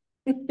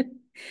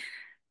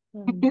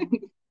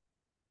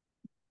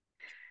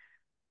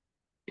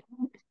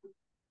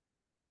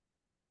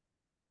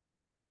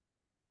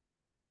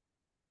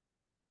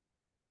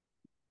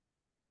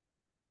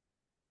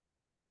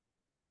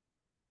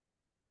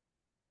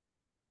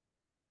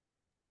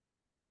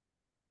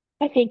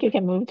 I think you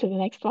can move to the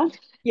next one.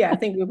 Yeah, I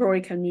think we probably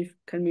can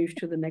move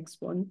to the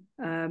next one.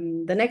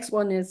 The next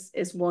one is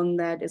one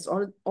that is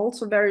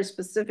also very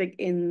specific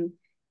in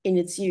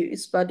its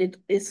use, but it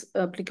is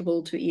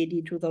applicable to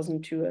EAD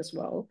 2002 as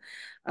well.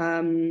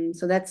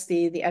 So that's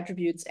the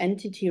attributes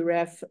entity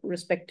ref,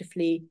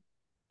 respectively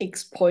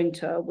X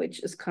pointer,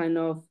 which is kind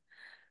of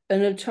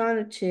an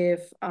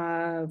alternative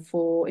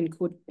for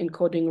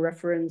encoding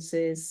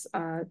references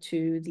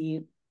to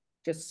the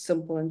just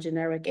simple and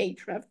generic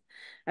href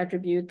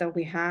attribute that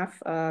we have.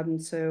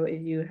 So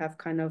if you have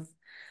kind of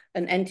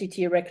an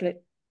entity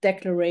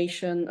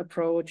declaration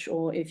approach,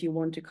 or if you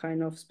want to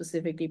kind of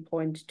specifically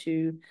point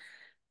to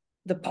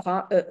the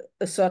part,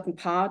 a certain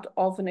part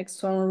of an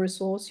external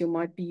resource, you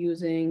might be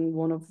using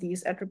one of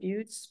these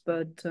attributes.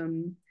 But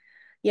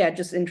yeah,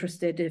 just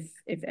interested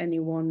if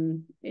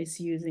anyone is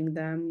using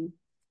them.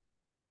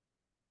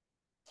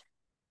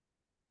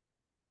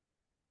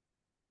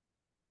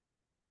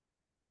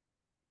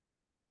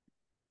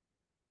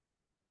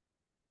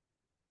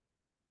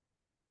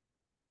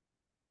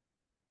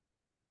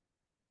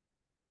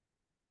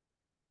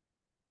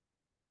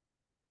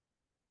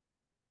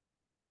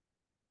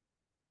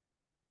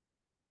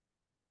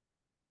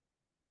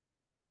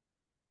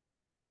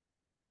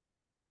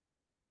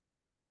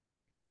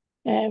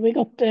 We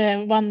got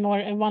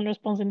one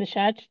response in the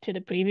chat to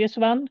the previous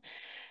one,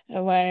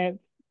 where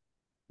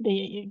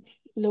the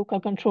local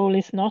control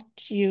is not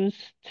used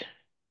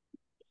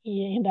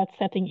in that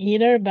setting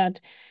either, but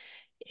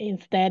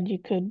instead you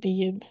could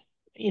be,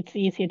 it's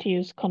easier to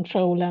use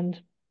control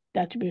and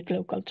the attribute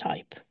local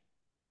type.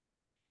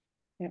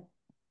 Yeah.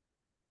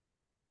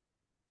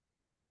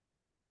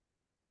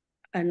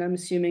 And I'm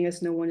assuming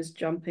as no one is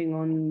jumping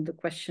on the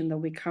question that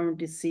we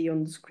currently see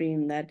on the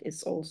screen, that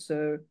is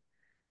also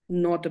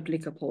not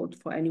applicable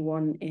for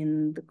anyone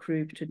in the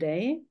group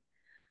today.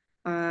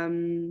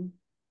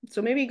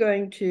 So maybe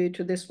going to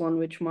this one,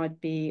 which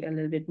might be a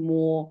little bit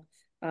more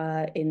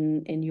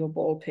in your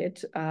ball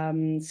pit.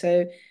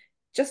 So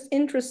just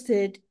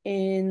interested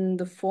in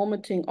the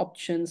formatting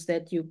options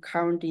that you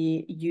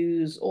currently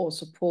use or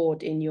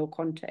support in your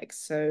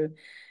context. So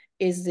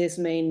is this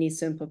mainly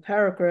simple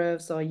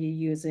paragraphs? Are you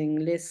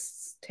using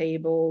lists,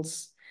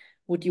 tables?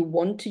 Would you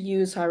want to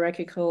use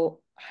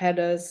hierarchical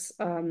headers,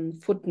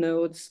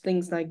 footnotes,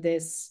 things like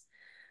this?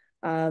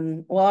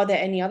 Or are there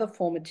any other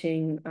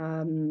formatting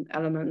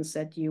elements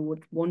that you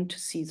would want to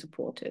see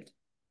supported?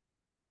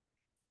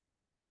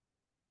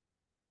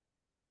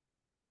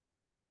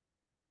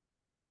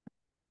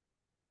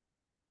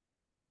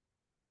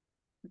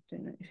 I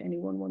don't know if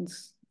anyone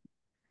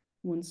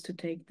wants to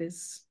take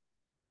this.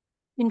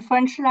 In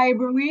French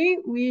library,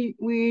 we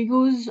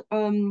use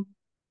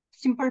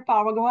simple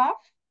paragraph.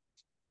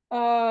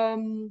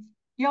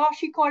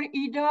 Hierarchical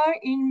header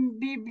in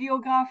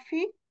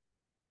bibliography.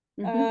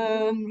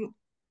 And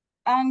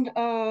and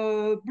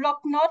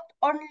block note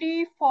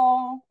only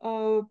for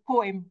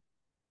poem.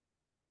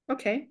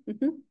 Okay.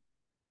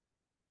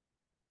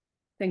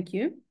 Thank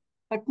you.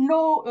 But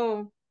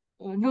no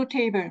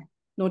table.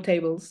 No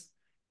tables.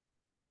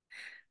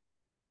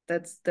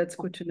 That's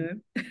good to know.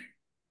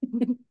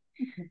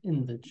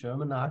 In the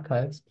German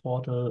archives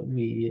portal,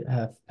 we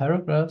have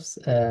paragraphs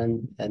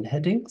and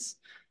headings.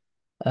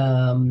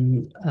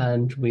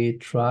 And we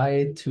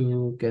try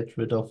to get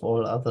rid of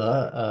all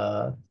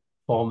other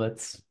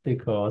formats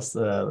because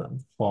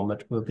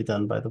format will be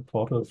done by the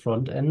portal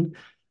front end.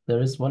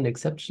 There is one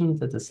exception,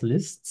 that is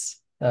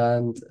lists,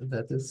 and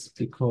that is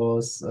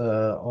because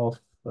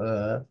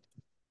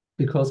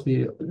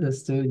we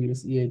still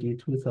use EAD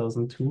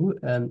 2002,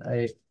 and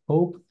I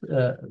hope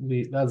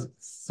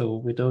so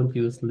we don't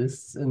use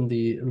lists in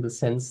the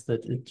sense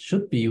that it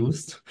should be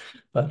used,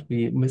 but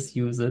we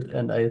misuse it,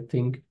 and I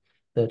think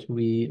that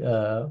we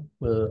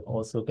will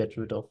also get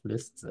rid of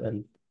lists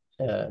and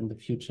in the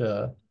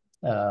future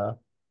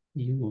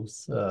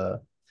use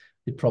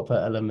the proper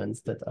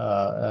elements that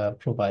are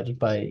provided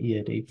by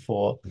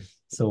EAD4.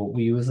 So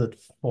we use it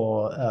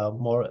for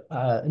more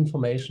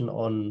information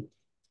on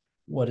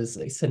what is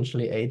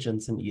essentially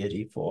agents in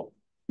EAD4.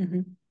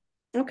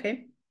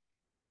 Okay.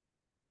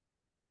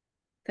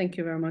 Thank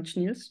you very much,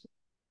 Niels.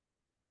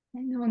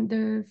 And on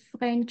the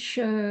French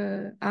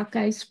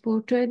archives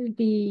portal,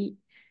 we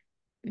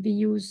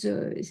use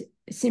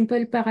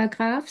simple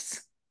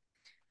paragraphs,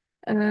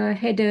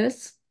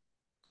 headers,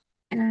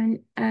 and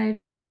I've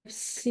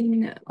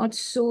seen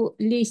also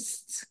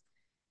lists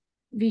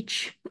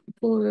which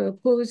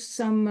pose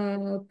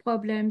some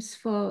problems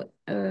for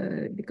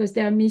because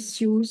they are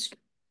misused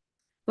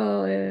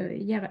for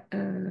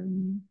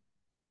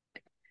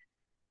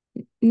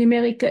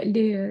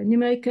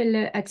numerical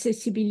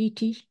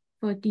accessibility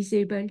for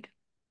disabled.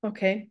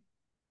 Okay.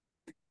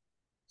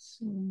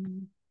 So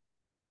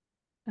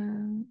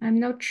I'm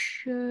not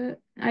sure.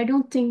 I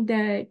don't think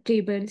the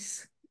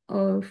tables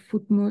or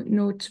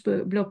footnotes,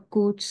 block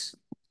quotes,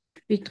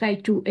 we try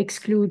to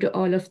exclude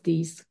all of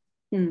these.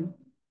 Yep.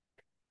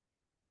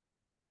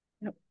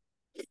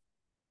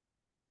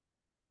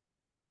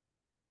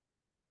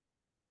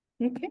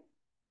 Okay.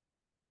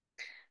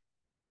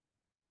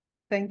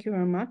 Thank you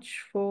very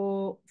much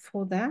for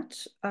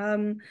that.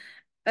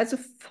 As a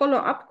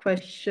follow-up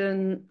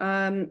question,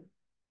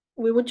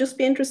 we would just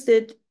be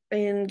interested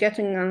in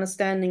getting an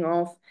understanding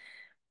of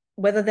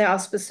whether there are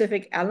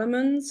specific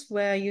elements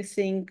where you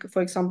think,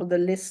 for example, the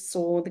lists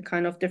or the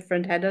kind of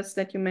different headers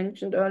that you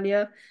mentioned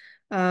earlier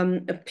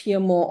appear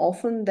more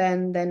often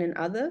than in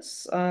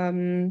others.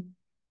 Yeah,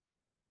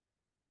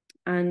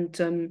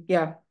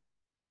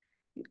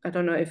 I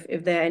don't know if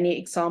there are any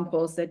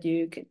examples that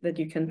you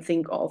can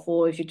think of,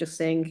 or if you're just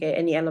saying, okay,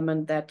 any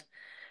element that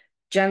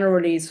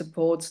generally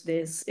supports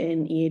this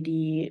in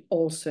EAD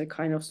also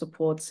kind of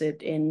supports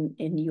it in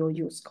your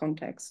use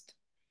context.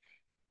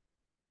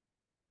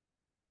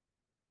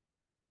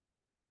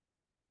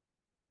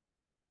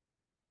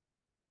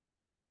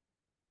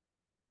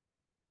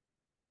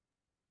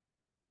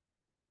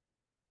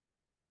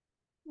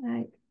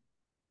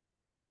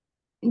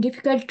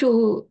 Difficult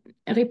to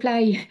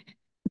reply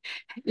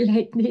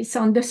like this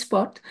on the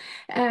spot.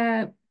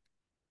 I've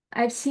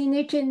seen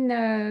it in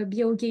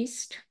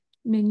BioGist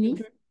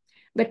mainly,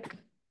 but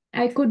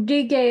I could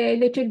dig a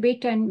little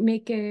bit and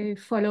make a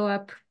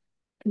follow-up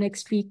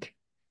next week.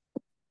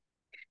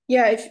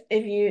 Yeah,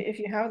 if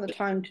you have the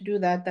time to do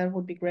that, that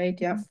would be great.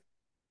 Yeah.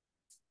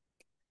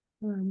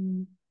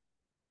 I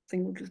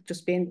think it would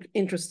just be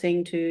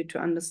interesting to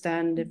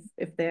understand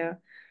if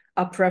there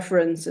are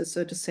preferences,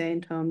 so to say,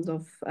 in terms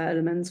of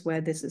elements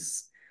where this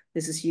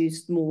is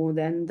used more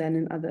than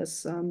in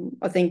others.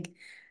 I think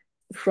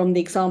from the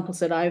examples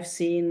that I've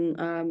seen,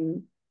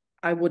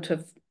 I would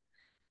have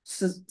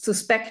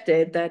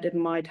suspected that it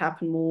might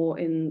happen more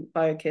in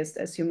BioGist,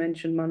 as you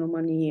mentioned,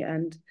 Monomani,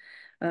 and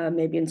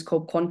maybe in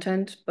scope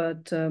content,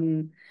 but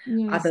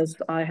Yes. others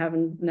I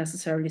haven't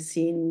necessarily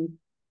seen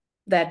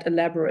that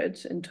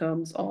elaborate in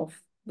terms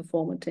of the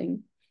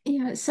formatting.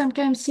 Yeah,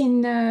 sometimes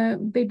in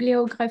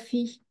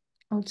bibliography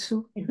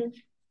also,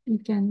 you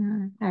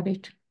can have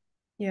it.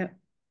 Yeah.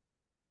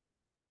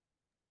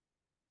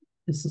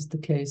 This is the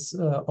case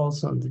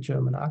also in the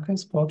German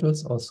archives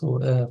portals,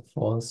 also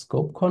for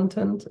scope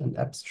content and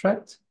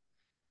abstract,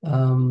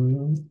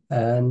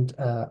 and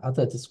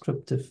other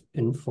descriptive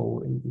info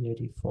in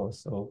EAD4,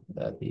 so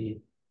the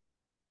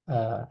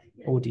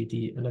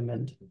ODD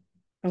element.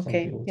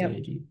 Okay. Yeah.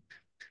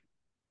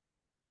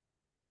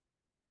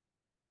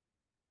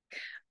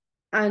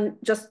 And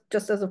just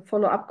as a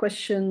follow-up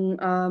question,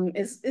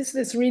 is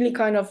this really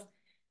kind of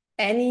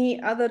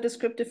any other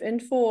descriptive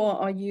info,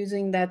 or are you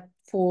using that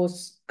for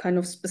kind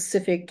of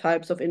specific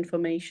types of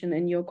information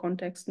in your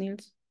context,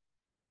 Niels?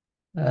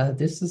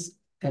 This is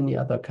any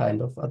other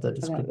kind of other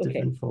descriptive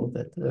info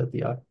that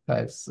the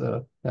archives,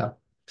 yeah.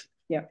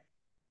 Yeah.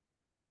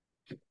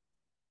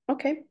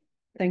 Okay,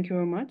 thank you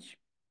very much.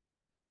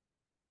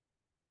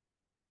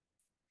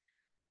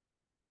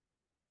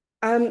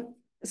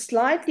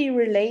 Slightly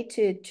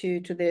related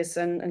to this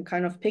and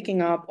kind of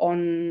picking up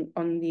on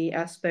the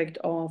aspect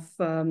of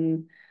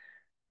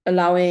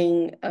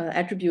allowing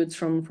attributes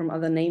from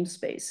other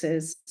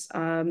namespaces.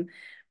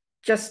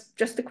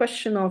 Just the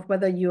question of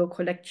whether your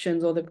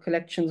collections or the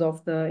collections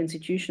of the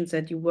institutions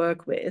that you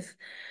work with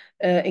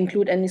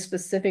include any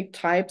specific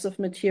types of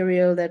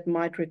material that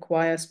might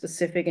require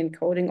specific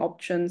encoding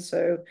options.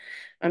 So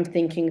I'm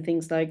thinking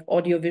things like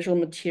audiovisual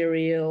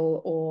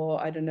material,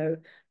 or I don't know,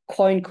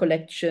 coin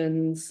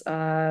collections,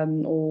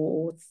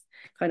 or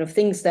kind of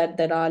things that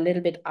are a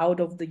little bit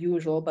out of the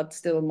usual, but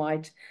still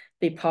might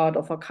be part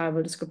of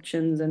archival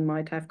descriptions and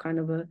might have kind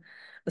of a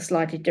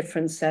slightly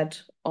different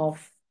set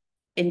of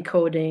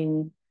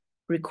encoding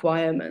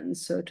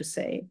requirements, so to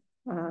say.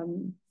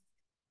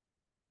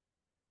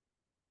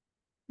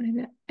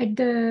 At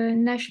the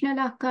National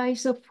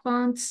Archives of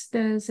France,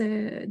 there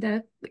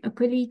are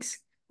colleagues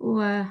who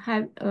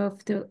have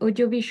of the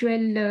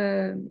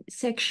audiovisual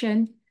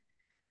section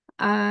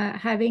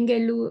having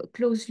a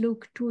close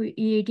look to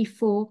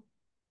EAD4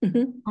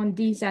 on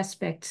these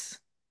aspects.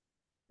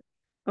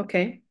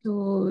 Okay.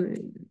 So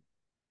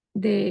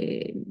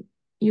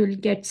you'll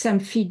get some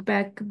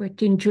feedback,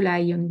 but in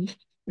July only.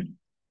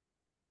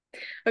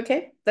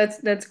 Okay,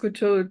 that's good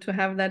to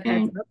have that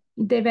heads up.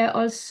 They were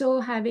also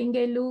having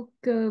a look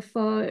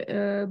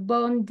for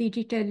born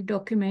digital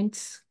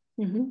documents.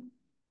 Yeah,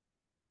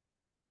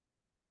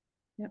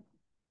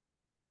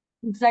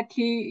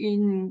 exactly.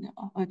 In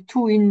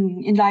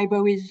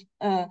libraries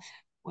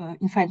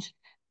in French.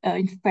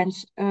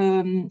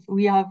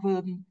 We have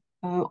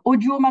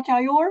audio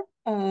material,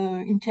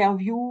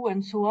 interview,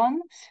 and so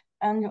on,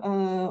 and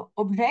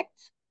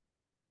objects,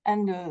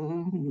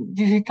 and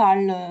digital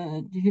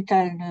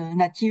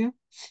native.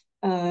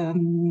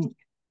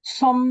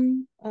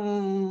 Some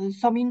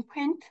in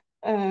print,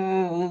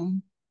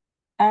 and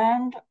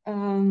and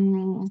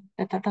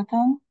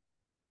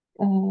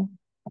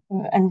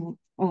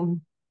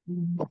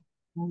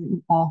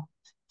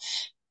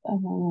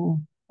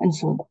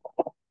so on.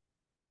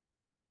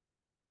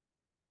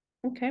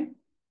 Okay.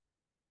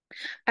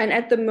 And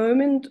at the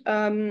moment,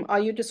 are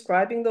you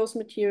describing those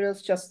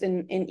materials just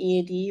in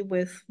EAD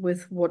with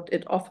what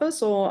it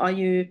offers, or are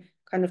you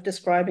kind of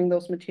describing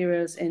those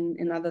materials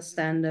in other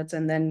standards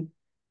and then,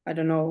 I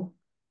don't know,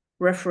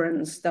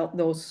 reference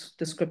those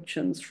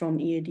descriptions from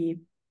EAD?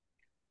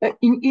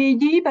 In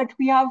EAD, but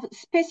we have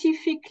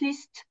specific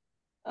list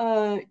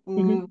for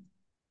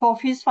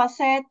fifth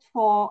facet,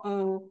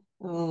 for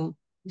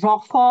genre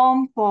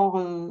form,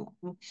 for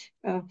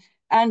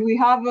and we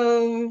have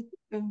a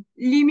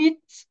limit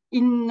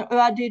in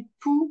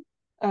EAD2,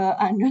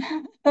 and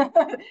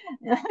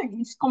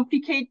it's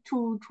complicated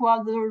to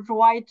have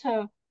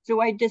the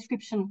right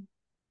description.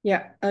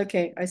 Yeah.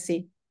 Okay, I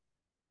see.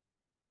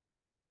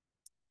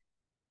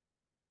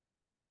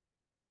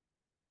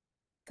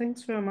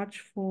 Thanks very much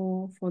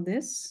for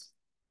this.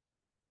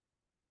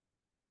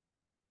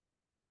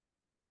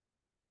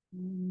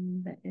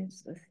 There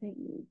is, I think,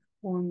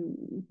 one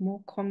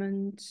more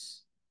comment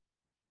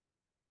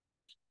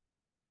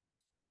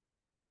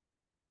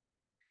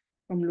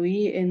from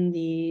Louis in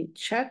the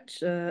chat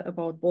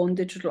about born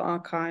digital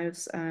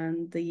archives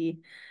and the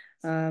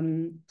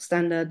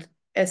standard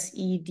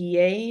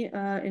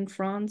SEDA in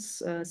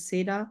France,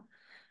 SEDA.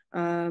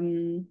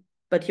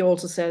 But he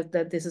also said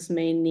that this is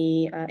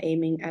mainly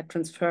aiming at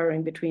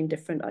transferring between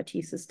different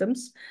IT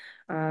systems.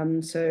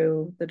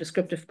 So the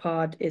descriptive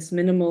part is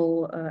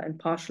minimal and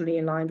partially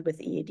aligned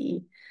with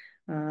EAD.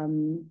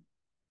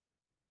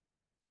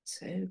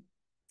 So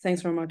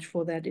thanks very much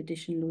for that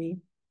addition, Louis.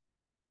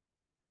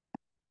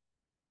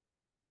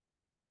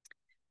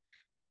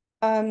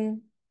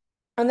 And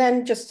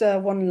then just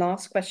one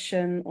last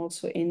question,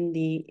 also in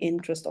the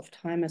interest of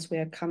time, as we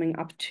are coming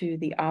up to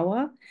the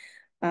hour.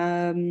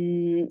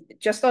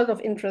 Just out of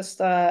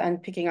interest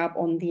and picking up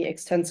on the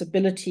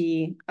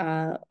extensibility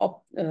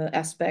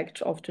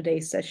aspect of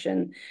today's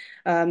session.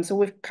 So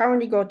we've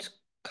currently got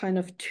kind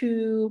of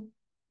two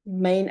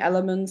main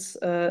elements,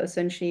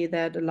 essentially,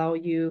 that allow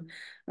you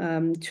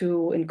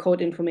to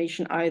encode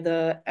information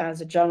either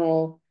as a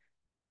general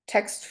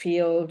text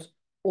field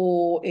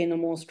or in a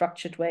more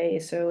structured way.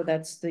 So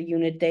that's the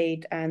unit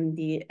date and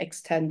the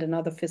extent and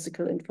other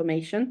physical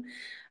information.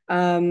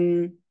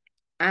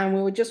 And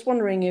we were just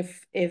wondering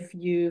if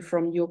you,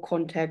 from your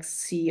context,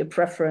 see a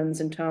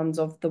preference in terms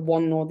of the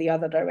one or the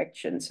other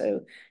direction.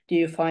 So do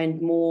you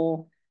find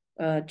more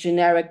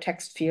generic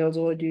text fields,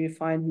 or do you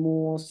find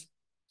more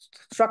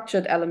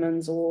structured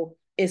elements, or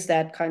is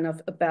that kind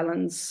of a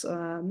balance?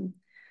 And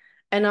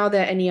are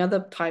there any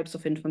other types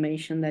of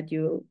information that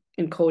you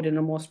encode in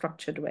a more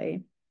structured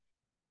way?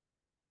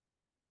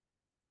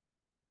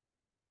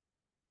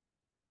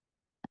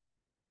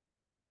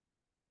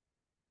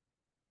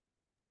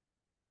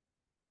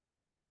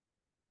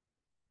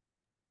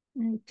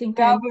 I think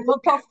We have a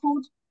lot of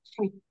food.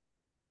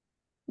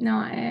 No,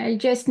 I'll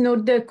just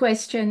note the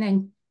question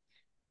and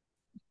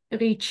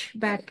reach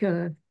back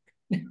a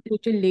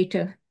little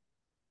later.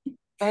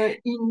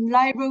 In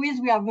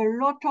libraries, we have a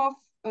lot of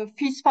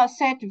fifth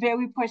facet,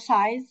 very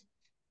precise,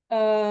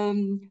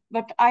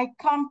 but I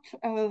can't.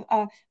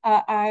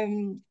 I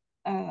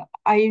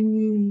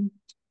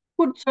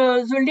put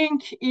the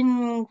link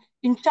in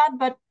chat,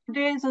 but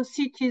today the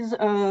seat is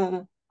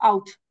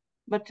out.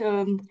 But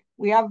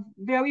we have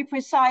very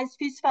precise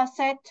fifth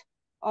facet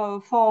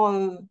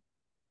for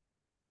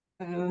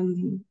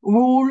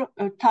rule,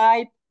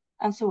 type,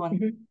 and so on.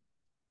 Mm-hmm.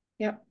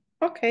 Yeah.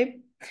 Okay.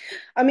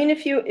 I mean,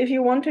 if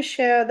you want to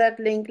share that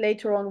link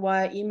later on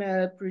via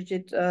email,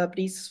 Brigitte,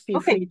 please feel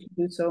free to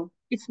do so.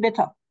 It's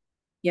better.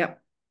 Yeah.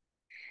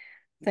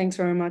 Thanks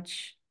very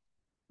much.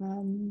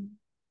 And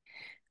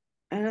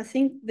I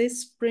think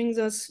this brings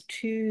us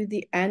to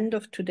the end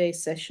of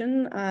today's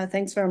session.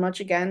 Thanks very much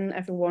again,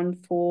 everyone,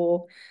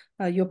 for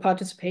your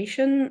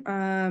participation.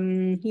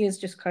 Here's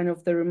just kind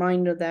of the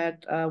reminder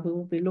that we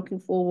will be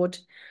looking forward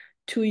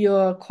to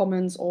your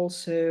comments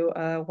also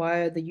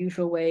via the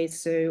usual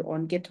ways, so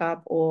on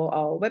GitHub or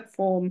our web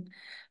form,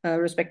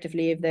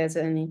 respectively. If there's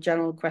any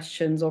general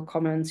questions or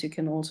comments, you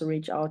can also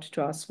reach out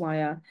to us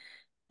via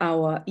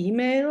our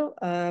email.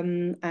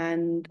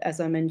 And as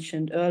I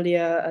mentioned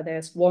earlier,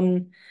 there's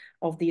one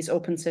of these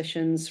open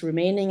sessions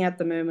remaining at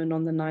the moment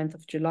on the 9th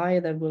of July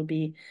that will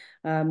be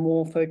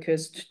more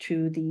focused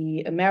to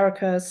the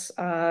Americas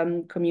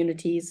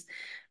communities.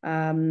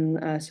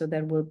 So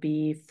that will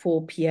be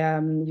 4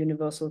 p.m.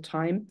 Universal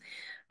Time.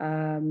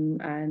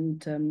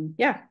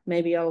 Yeah,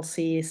 maybe I'll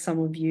see some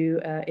of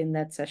you in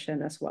that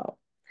session as well.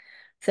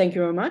 Thank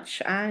you very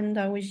much, and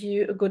I wish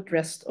you a good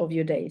rest of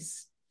your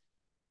days.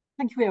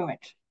 Thank you very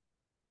much.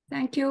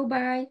 Thank you.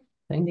 Bye.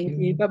 Thank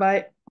you.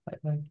 Bye-bye.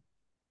 Bye-bye.